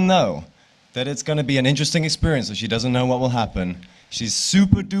 But even though that it's going to be an interesting experience, so she doesn't know what will happen, she's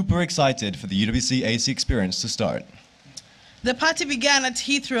super duper excited for the UWC AC experience to start. The party began at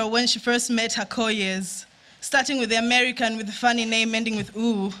Heathrow when she first met her co-years, starting with the American with a funny name ending with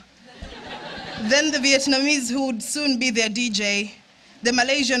ooh. Then the Vietnamese who would soon be their DJ, the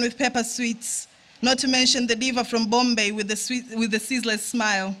Malaysian with pepper sweets, not to mention the diva from Bombay with the ceaseless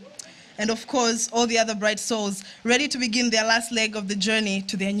smile, and of course all the other bright souls ready to begin their last leg of the journey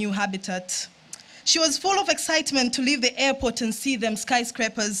to their new habitat. She was full of excitement to leave the airport and see them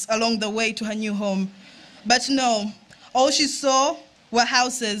skyscrapers along the way to her new home. But no, all she saw were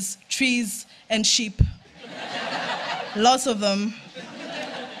houses, trees, and sheep. Lots of them.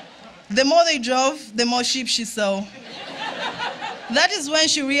 The more they drove, the more sheep she saw. That is when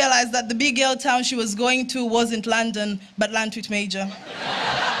she realized that the big girl town she was going to wasn't London, but Lantwit Major.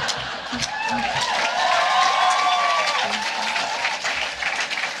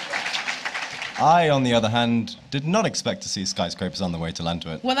 I, on the other hand, did not expect to see skyscrapers on the way to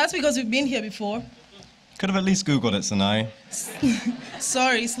Lantwit. Well, that's because we've been here before. Could have at least Googled it, Sanai.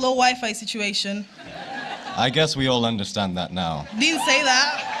 Sorry, slow Wi-Fi situation. I guess we all understand that now. Didn't say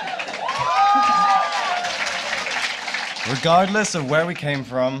that. Regardless of where we came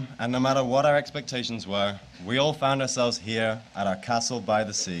from, and no matter what our expectations were, we all found ourselves here at our castle by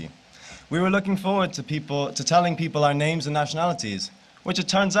the sea. We were looking forward to telling people our names and nationalities, which it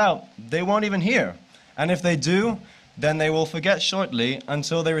turns out they won't even hear. And if they do, then they will forget shortly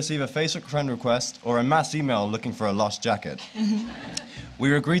until they receive a Facebook friend request or a mass email looking for a lost jacket.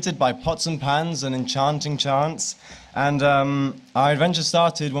 We were greeted by pots and pans and enchanting chants, and our adventure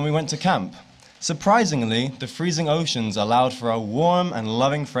started when we went to camp. Surprisingly, the freezing oceans allowed for our warm and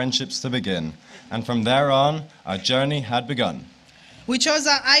loving friendships to begin, and from there on, our journey had begun. We chose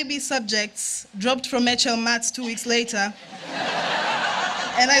our IB subjects, dropped from HL Maths 2 weeks later,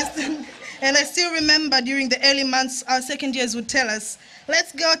 and I still remember during the early months, our second years would tell us,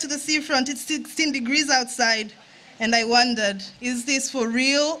 let's go to the seafront, it's 16 degrees outside. And I wondered, is this for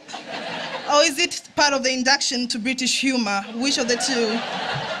real? Or is it part of the induction to British humor? Which of the two?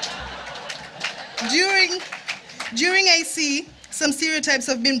 During AC, some stereotypes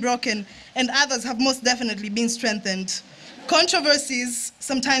have been broken, and others have most definitely been strengthened. Controversies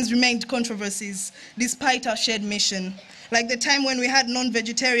sometimes remained controversies, despite our shared mission. Like the time when we had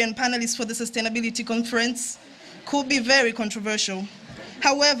non-vegetarian panelists for the sustainability conference, could be very controversial.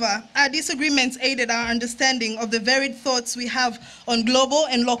 However, our disagreements aided our understanding of the varied thoughts we have on global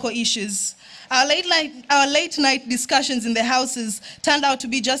and local issues. Our late night discussions in the houses turned out to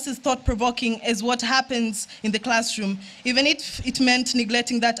be just as thought-provoking as what happens in the classroom, even if it meant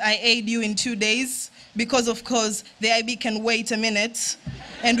neglecting that I aid you in 2 days, because of course the IB can wait a minute,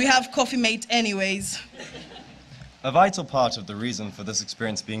 and we have Coffee Mate anyways. A vital part of the reason for this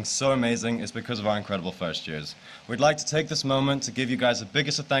experience being so amazing is because of our incredible first years. We'd like to take this moment to give you guys the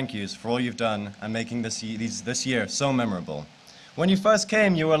biggest of thank yous for all you've done and making this year so memorable. When you first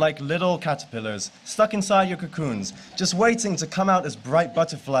came, you were like little caterpillars, stuck inside your cocoons, just waiting to come out as bright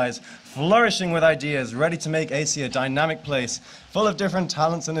butterflies, flourishing with ideas, ready to make AC a dynamic place, full of different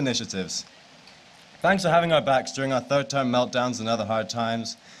talents and initiatives. Thanks for having our backs during our third term meltdowns and other hard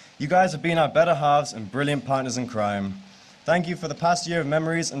times. You guys have been our better halves and brilliant partners in crime. Thank you for the past year of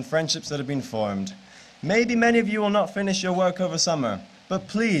memories and friendships that have been formed. Maybe many of you will not finish your work over summer, but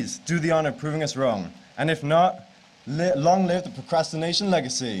please do the honor of proving us wrong. And if not, long live the procrastination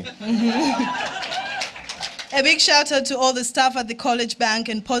legacy. A big shout out to all the staff at the College Bank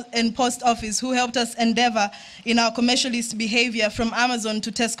and Post Office who helped us endeavor in our commercialist behavior from Amazon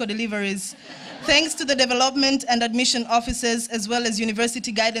to Tesco deliveries. Thanks to the development and admission officers as well as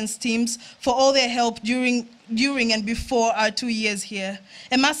university guidance teams for all their help during and before our 2 years here.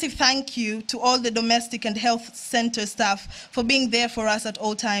 A massive thank you to all the domestic and health center staff for being there for us at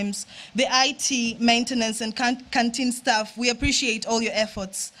all times. The IT, maintenance and canteen staff, we appreciate all your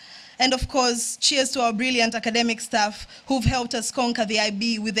efforts. And of course, cheers to our brilliant academic staff who've helped us conquer the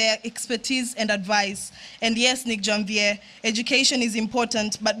IB with their expertise and advice. And yes, Nick Janvier, education is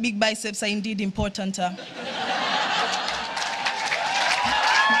important, but big biceps are indeed importanter.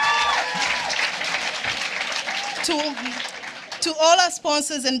 To all our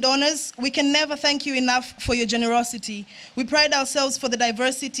sponsors and donors, we can never thank you enough for your generosity. We pride ourselves for the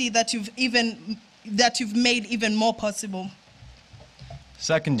diversity that you've made even more possible.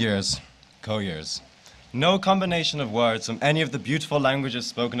 Second years, co-years. No combination of words from any of the beautiful languages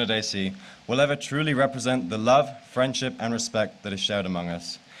spoken at AC will ever truly represent the love, friendship, and respect that is shared among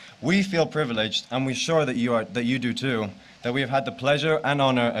us. We feel privileged, and we're sure that you do too, that we have had the pleasure and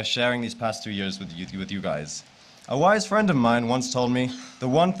honor of sharing these past 2 years with you guys. A wise friend of mine once told me the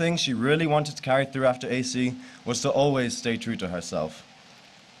one thing she really wanted to carry through after AC was to always stay true to herself.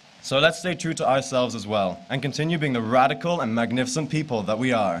 So let's stay true to ourselves as well, and continue being the radical and magnificent people that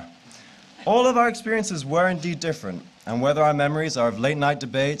we are. All of our experiences were indeed different, and whether our memories are of late-night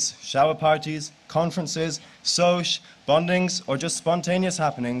debates, shower parties, conferences, soch, bondings, or just spontaneous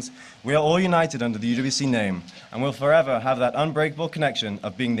happenings, we are all united under the UWC name, and will forever have that unbreakable connection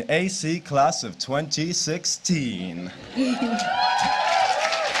of being the AC class of 2016.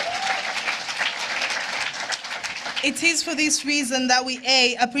 It is for this reason that we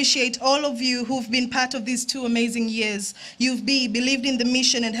appreciate all of you who've been part of these 2 amazing years. You've believed in the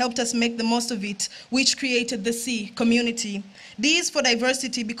mission and helped us make the most of it, which created the C, community. D is for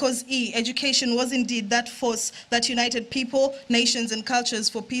diversity because E, education was indeed that force that united people, nations, and cultures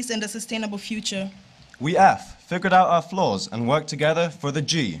for peace and a sustainable future. We F, figured out our flaws and worked together for the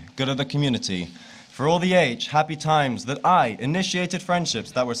G, good of the community. For all the H, happy times that I initiated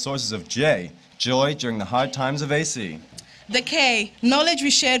friendships that were sources of J, joy during the hard times of AC. The K, knowledge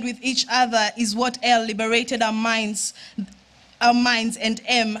we shared with each other is what L, liberated our minds, and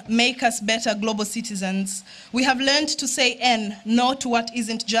M, make us better global citizens. We have learned to say N, no to what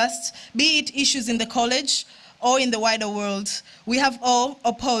isn't just, be it issues in the college or in the wider world. We have O,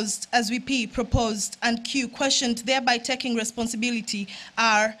 opposed, as we P, proposed, and Q, questioned, thereby taking responsibility,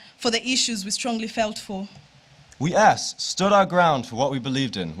 R, for the issues we strongly felt for. We S, stood our ground for what we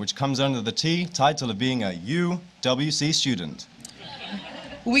believed in, which comes under the T title of being a UWC student.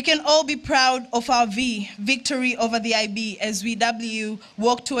 We can all be proud of our V, victory over the IB, as we W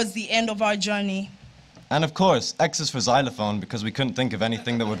walk towards the end of our journey. And of course, X is for xylophone because we couldn't think of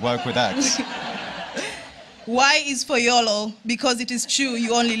anything that would work with X. Y is for YOLO, because it is true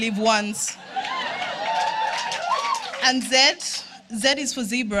you only live once. And Z is for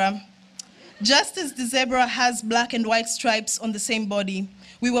zebra. Just as the zebra has black and white stripes on the same body,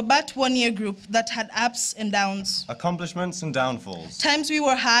 we were but 1 year group that had ups and downs. Accomplishments and downfalls. Times we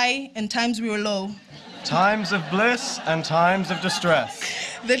were high and times we were low. Times of bliss and times of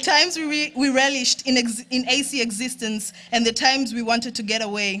distress. The times we relished in AC existence and the times we wanted to get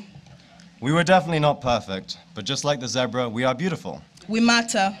away. We were definitely not perfect, but just like the zebra, we are beautiful. We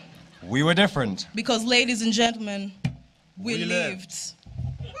matter. We were different. Because, ladies and gentlemen, we lived.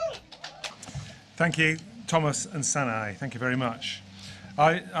 Thank you, Thomas and Sanai. Thank you very much.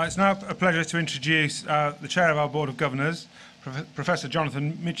 It's now a pleasure to introduce the chair of our Board of Governors, Professor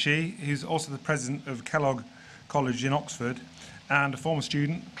Jonathan Michie, who's also the president of Kellogg College in Oxford, and a former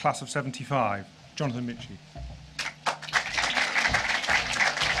student, class of 75. Jonathan Michie.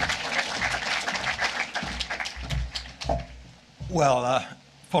 Well,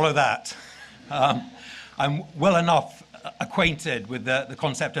 follow that. I'm well enough acquainted with the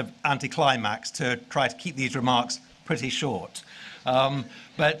concept of anticlimax to try to keep these remarks pretty short.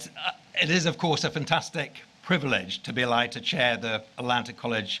 But it is, of course, a fantastic privilege to be allowed to chair the Atlantic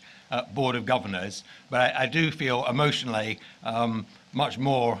College Board of Governors. But I do feel emotionally much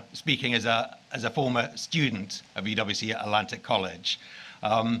more speaking as a former student of UWC at Atlantic College.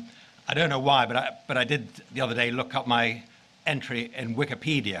 I don't know why, but I did the other day look up my entry in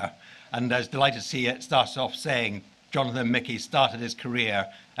Wikipedia, and I was delighted to see it starts off saying Jonathan Mickey started his career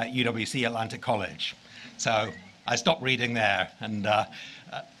at UWC Atlantic College. So I stopped reading there and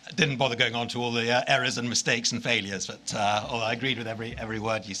didn't bother going on to all the errors and mistakes and failures, but although I agreed with every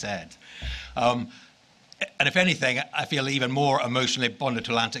word you said. And if anything, I feel even more emotionally bonded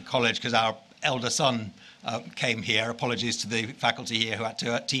to Atlantic College because our elder son came here. Apologies to the faculty here who had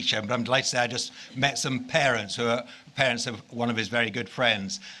to teach him, but I'm delighted to say I just met some parents who are parents of one of his very good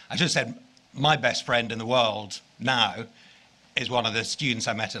friends. I should have said my best friend in the world now is one of the students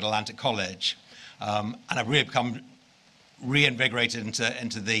I met at Atlantic College. And I've really become reinvigorated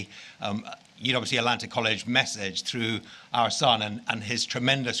into the UWC Atlantic College message through our son and his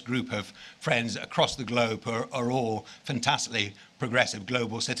tremendous group of friends across the globe who are all fantastically progressive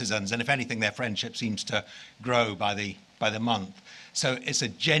global citizens. And if anything, their friendship seems to grow by the month. So it's a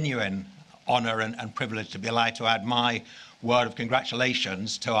genuine honor and privilege to be allowed to add my word of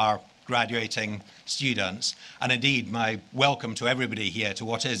congratulations to our graduating students, and indeed my welcome to everybody here to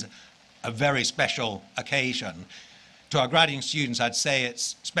what is a very special occasion. To our graduating students, I'd say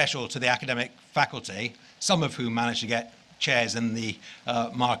it's special to the academic faculty, some of whom managed to get chairs in the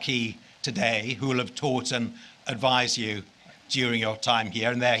marquee today, who will have taught and advised you during your time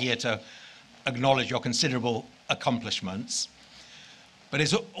here, and they're here to acknowledge your considerable accomplishments. But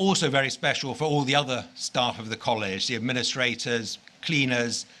it's also very special for all the other staff of the college, the administrators,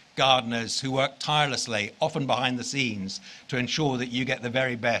 cleaners, gardeners, who work tirelessly, often behind the scenes, to ensure that you get the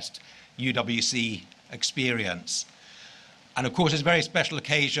very best UWC experience. And of course, it's a very special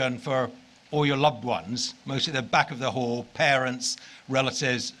occasion for all your loved ones, mostly at the back of the hall, parents,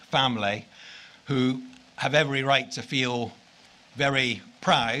 relatives, family, who have every right to feel very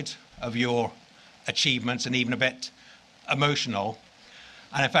proud of your achievements and even a bit emotional.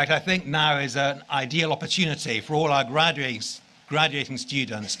 And in fact, I think now is an ideal opportunity for all our graduating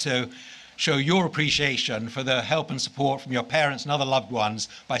students to show your appreciation for the help and support from your parents and other loved ones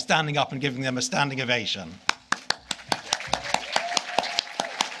by standing up and giving them a standing ovation.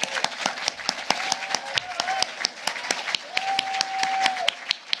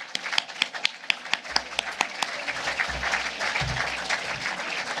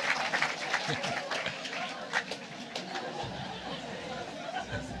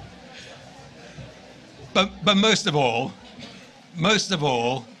 But most of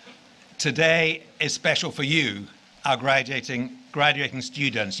all, today is special for you, our graduating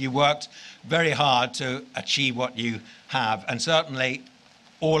students. You worked very hard to achieve what you have, and certainly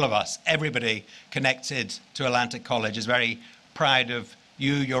all of us, everybody connected to Atlantic College is very proud of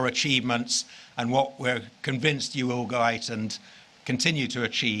you, your achievements, and what we're convinced you will go out and continue to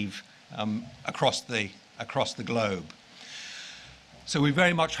achieve across the globe. So we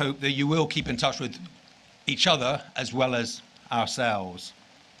very much hope that you will keep in touch with each other as well as ourselves.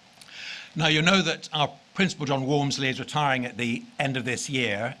 Now, you know that our principal, John Walmsley, is retiring at the end of this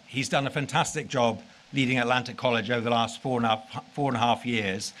year. He's done a fantastic job leading Atlantic College over the last four and a half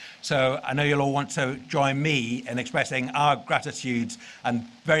years. So I know you'll all want to join me in expressing our gratitude and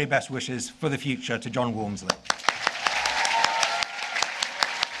very best wishes for the future to John Walmsley.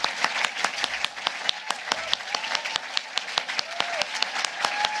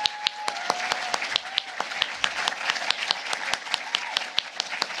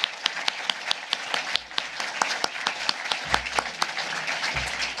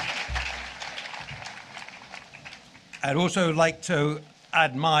 I'd also like to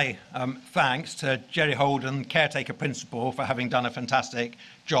add my thanks to Jerry Holden, caretaker principal, for having done a fantastic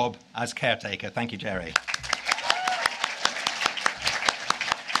job as caretaker. Thank you, Jerry.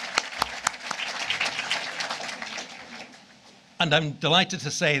 And I'm delighted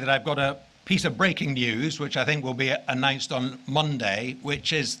to say that I've got a piece of breaking news, which I think will be announced on Monday,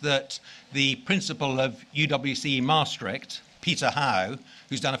 which is that the principal of UWC Maastricht, Peter Howe,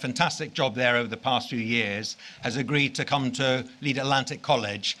 who's done a fantastic job there over the past few years, has agreed to come to lead Atlantic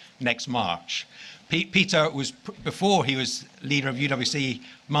College next March. Peter was, before he was leader of UWC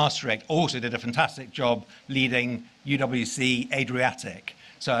Maastricht, also did a fantastic job leading UWC Adriatic.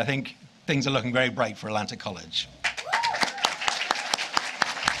 So I think things are looking very bright for Atlantic College.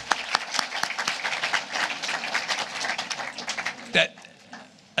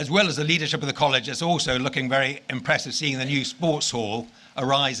 As well as the leadership of the college, it's also looking very impressive seeing the new sports hall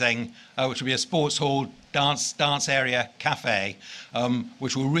arising, which will be a sports hall, dance area, cafe,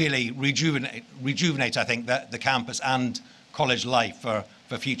 which will really rejuvenate, I think, the campus and college life for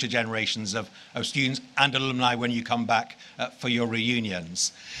future generations of students and alumni when you come back for your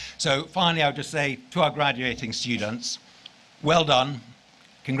reunions. So finally, I would just say to our graduating students, well done,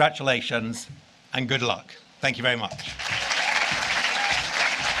 congratulations, and good luck. Thank you very much.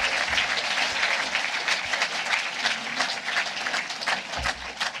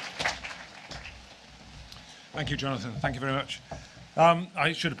 Thank you, Jonathan. Thank you very much.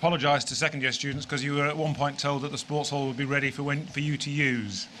 I should apologise to second-year students because you were at one point told that the sports hall would be ready for you to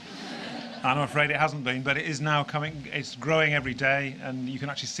use. And I'm afraid it hasn't been, but it is now coming. It's growing every day, and you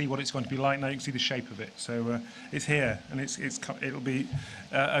can actually see what it's going to be like now. You can see the shape of it. So it's here, and it'll be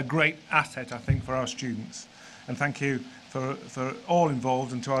a great asset, I think, for our students. And thank you for all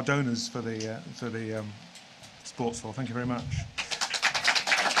involved, and to our donors for the sports hall. Thank you very much.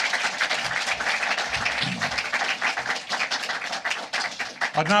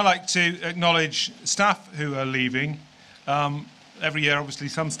 I'd now like to acknowledge staff who are leaving. Every year, obviously,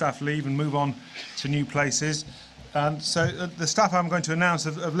 some staff leave and move on to new places. And so the staff I'm going to announce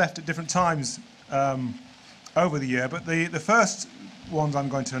have left at different times over the year. But the first ones I'm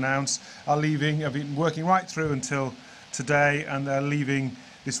going to announce are leaving, have been working right through until today, and they're leaving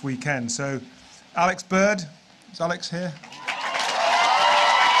this weekend. So Alex Bird, is Alex here?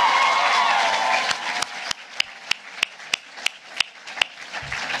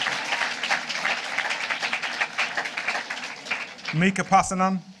 Mika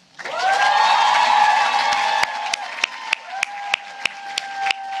Pasanan.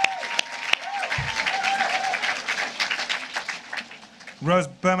 Rose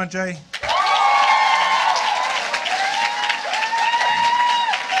Bermajay.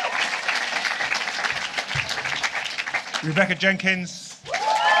 Rebecca Jenkins.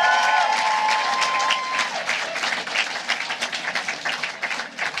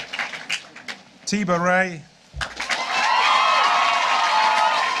 Tiba Ray.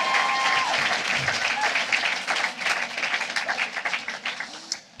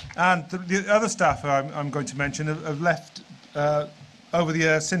 And the other staff I'm going to mention have left over the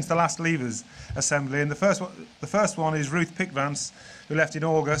years since the last Leavers Assembly. And the first one is Ruth Pickvance, who left in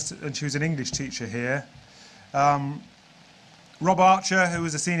August, and she was an English teacher here. Rob Archer, who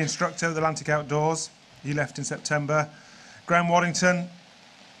was a senior instructor at Atlantic Outdoors, he left in September. Graham Waddington,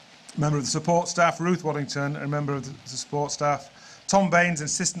 member of the support staff. Ruth Waddington, a member of the support staff. Tom Baines,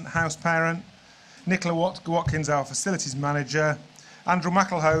 assistant house parent. Nicola Watkins, our facilities manager. Andrew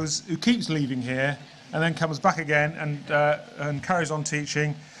McElhose, who keeps leaving here and then comes back again and carries on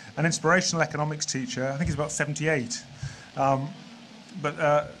teaching, an inspirational economics teacher. I think he's about 78. But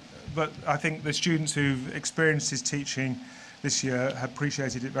I think the students who've experienced his teaching this year have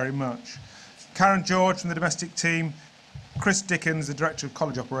appreciated it very much. Karen George from the domestic team, Chris Dickens, the Director of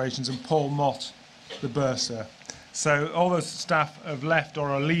College Operations, and Paul Mott, the bursar. So all those staff have left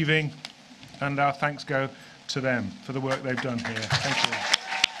or are leaving, and our thanks go to them for the work they've done here. Thank you.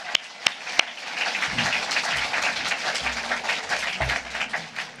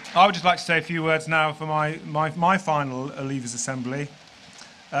 I would just like to say a few words now for my final Leavers Assembly,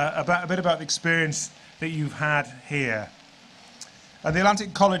 a bit about the experience that you've had here. And the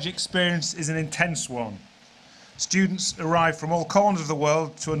Atlantic College experience is an intense one. Students arrive from all corners of the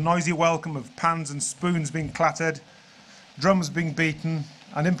world to a noisy welcome of pans and spoons being clattered, drums being beaten,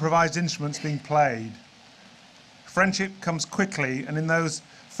 and improvised instruments being played. Friendship comes quickly, and in those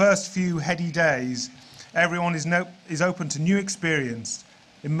first few heady days, everyone is open to new experience,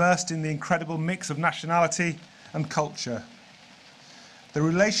 immersed in the incredible mix of nationality and culture. The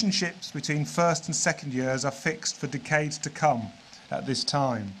relationships between first and second years are fixed for decades to come at this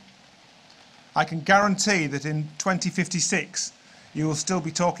time. I can guarantee that in 2056, you will still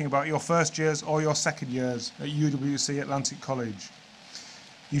be talking about your first years or your second years at UWC Atlantic College.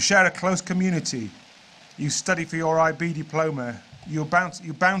 You share a close community. You study for your IB diploma. You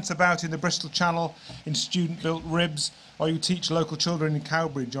bounce about in the Bristol Channel in student-built ribs, or you teach local children in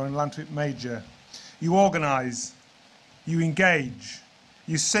Cowbridge or in Lantwick Major. You organise. You engage.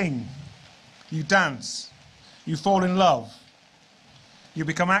 You sing. You dance. You fall in love. You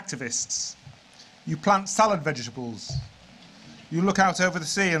become activists. You plant salad vegetables. You look out over the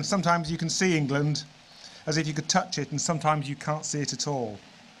sea, and sometimes you can see England as if you could touch it, and sometimes you can't see it at all.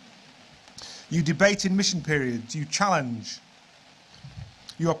 You debate in mission periods. You challenge.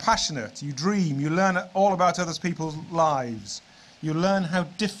 You are passionate. You dream. You learn all about other people's lives. You learn how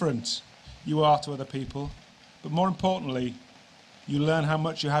different you are to other people. But more importantly, you learn how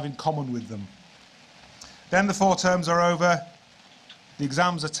much you have in common with them. Then the 4 terms are over. The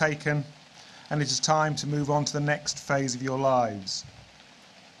exams are taken. And it is time to move on to the next phase of your lives.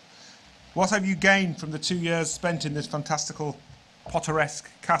 What have you gained from the 2 years spent in this fantastical Potteresque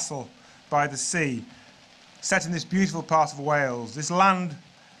castle by the sea, set in this beautiful part of Wales, this land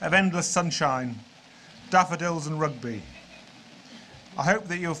of endless sunshine, daffodils and rugby? I hope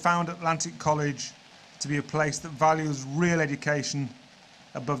that you've found Atlantic College to be a place that values real education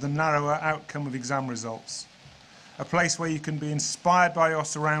above the narrower outcome of exam results, a place where you can be inspired by your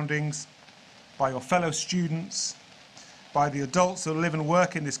surroundings, by your fellow students, by the adults who live and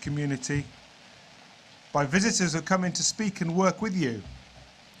work in this community, by visitors who come in to speak and work with you,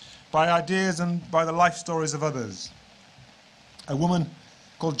 by ideas and by the life stories of others. A woman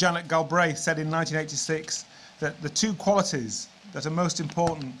called Janet Galbraith said in 1986 that the two qualities that are most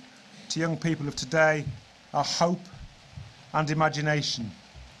important to young people of today are hope and imagination.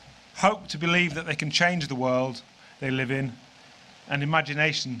 Hope to believe that they can change the world they live in, and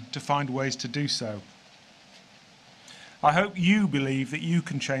imagination to find ways to do so. I hope you believe that you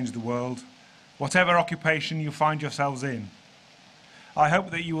can change the world, whatever occupation you find yourselves in. I hope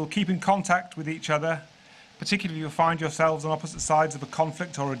that you will keep in contact with each other, particularly if you find yourselves on opposite sides of a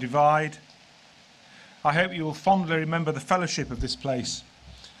conflict or a divide. I hope you will fondly remember the fellowship of this place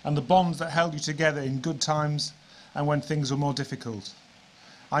and the bonds that held you together in good times and when things were more difficult.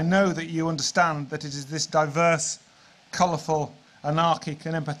 I know that you understand that it is this diverse, colourful, anarchic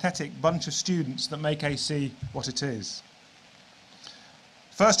and empathetic bunch of students that make AC what it is.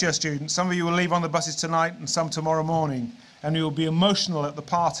 First year students, some of you will leave on the buses tonight and some tomorrow morning, and you will be emotional at the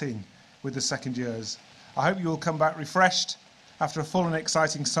parting with the second years. I hope you will come back refreshed after a full and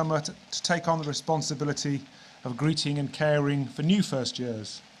exciting summer to take on the responsibility of greeting and caring for new first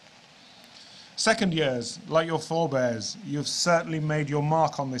years. Second years, like your forebears, you have certainly made your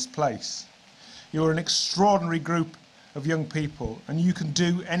mark on this place. You are an extraordinary group of young people, and you can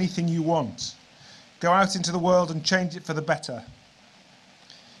do anything you want. Go out into the world and change it for the better.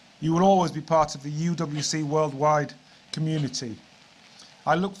 You will always be part of the UWC worldwide community.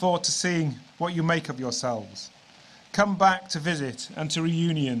 I look forward to seeing what you make of yourselves. Come back to visit and to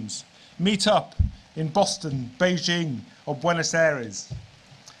reunions. Meet up in Boston, Beijing, or Buenos Aires.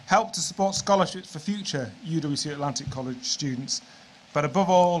 Help to support scholarships for future UWC Atlantic College students, but above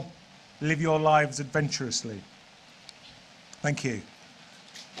all, live your lives adventurously. Thank you.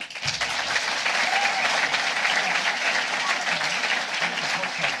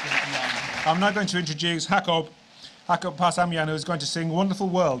 I'm now going to introduce Jakob Pasamian, who is going to sing Wonderful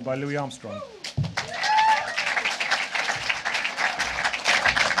World by Louis Armstrong.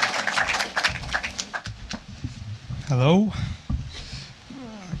 Hello.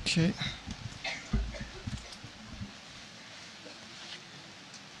 Okay.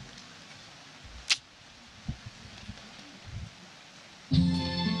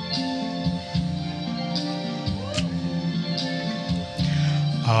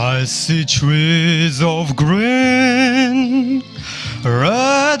 I see trees of green,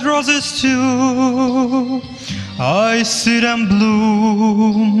 red roses too. I see them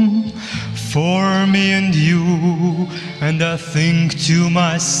bloom for me and you, and I think to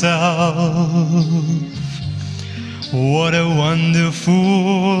myself, what a wonderful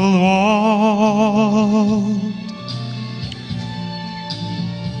world.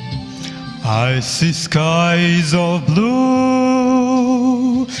 I see skies of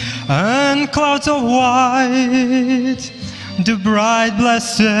blue and clouds of white, the bright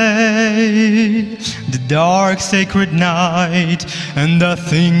blessed day, the dark sacred night, and I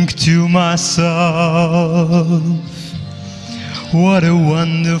think to myself, what a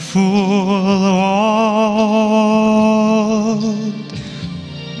wonderful world.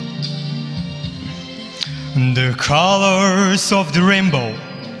 The colors of the rainbow,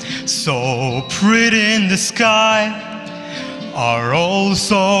 so pretty in the sky, are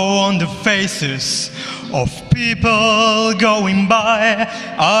also on the faces of people going by.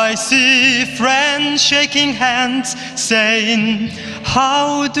 I see friends shaking hands, saying,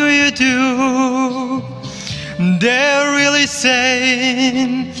 how do you do? They're really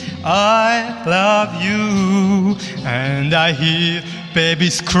saying, I love you. And I hear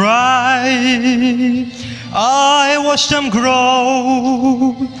babies cry. I watch them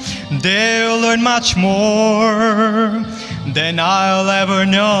grow. They'll learn much more than I'll ever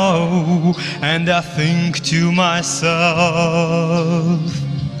know. And I think to myself,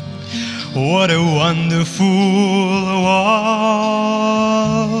 what a wonderful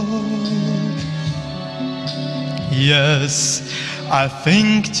world. Yes, I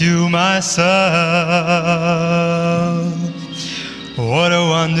think to myself, what a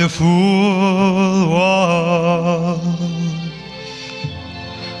wonderful world.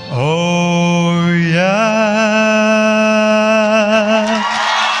 Oh yeah.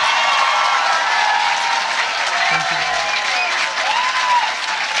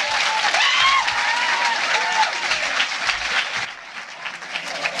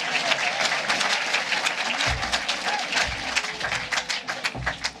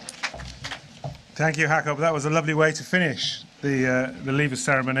 Thank you, Jakob. That was a lovely way to finish the Leaver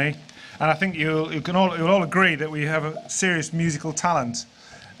ceremony. And I think you'll all agree that we have a serious musical talent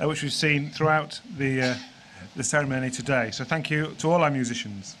which we've seen throughout the ceremony today. So thank you to all our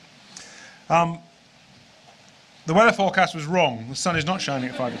musicians. The weather forecast was wrong. The sun is not shining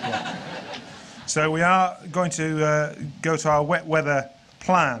at 5 o'clock. So we are going to go to our wet weather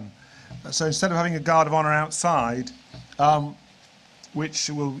plan. So instead of having a guard of honour outside, which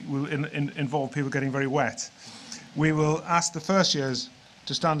will involve people getting very wet, we will ask the first years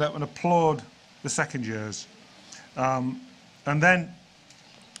to stand up and applaud the second years. And then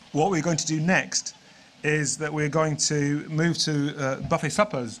what we're going to do next is that we're going to move to buffet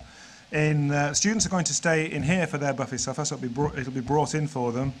suppers. Students are going to stay in here for their buffet supper, so it'll be brought in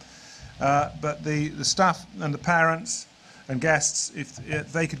for them. But the staff and the parents and guests,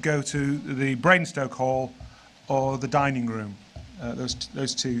 if they could go to the Bradenstoke Hall or the dining room, those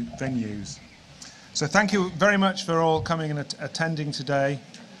two venues. So thank you very much for all coming and attending today.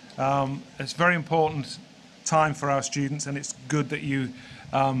 It's a very important time for our students, and it's good that you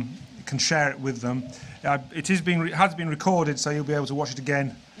can share it with them. It has been recorded, so you'll be able to watch it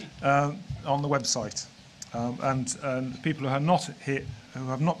again on the website. And people who are not here, who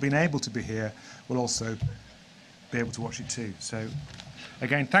have not been able to be here, will also be able to watch it too. So,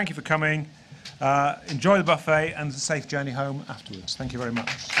 again, thank you for coming. Enjoy the buffet and a safe journey home afterwards. Thank you very much.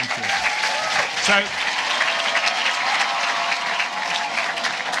 Thank you. So.